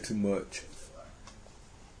bother me too much.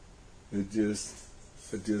 It's just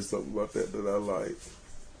something about that I like.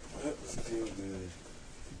 That's still good.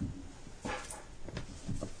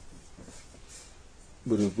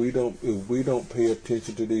 But if we don't pay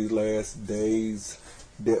attention to these last days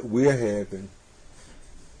that we're having,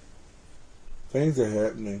 things are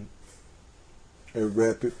happening at a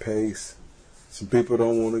rapid pace. Some people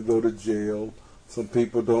don't want to go to jail. Some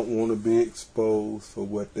people don't want to be exposed for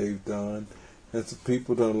what they've done. And some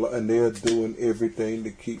people don't, and they're doing everything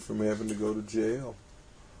to keep from having to go to jail,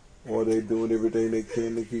 or they're doing everything they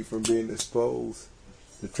can to keep from being exposed,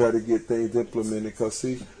 to try to get things implemented. Because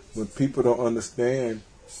see, when people don't understand,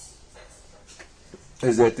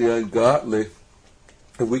 is that the ungodly,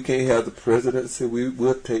 if we can't have the presidency,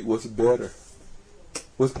 we'll take what's better.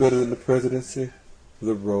 What's better than the presidency?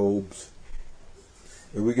 The robes.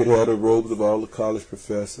 If we could have the robes of all the college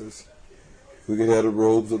professors, we could have the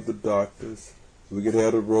robes of the doctors, we could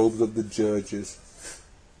have the robes of the judges,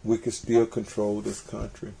 we could still control this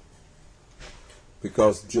country.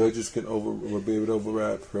 Because judges will be able to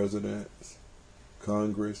override presidents,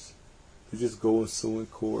 Congress. You just go and sue in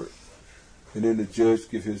court. And then the judge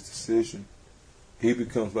gives his decision. He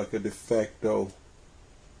becomes like a de facto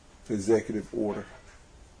executive order.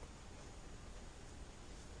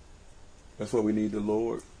 That's why we need the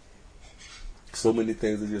Lord. So many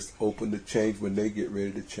things are just open to change when they get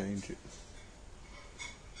ready to change it.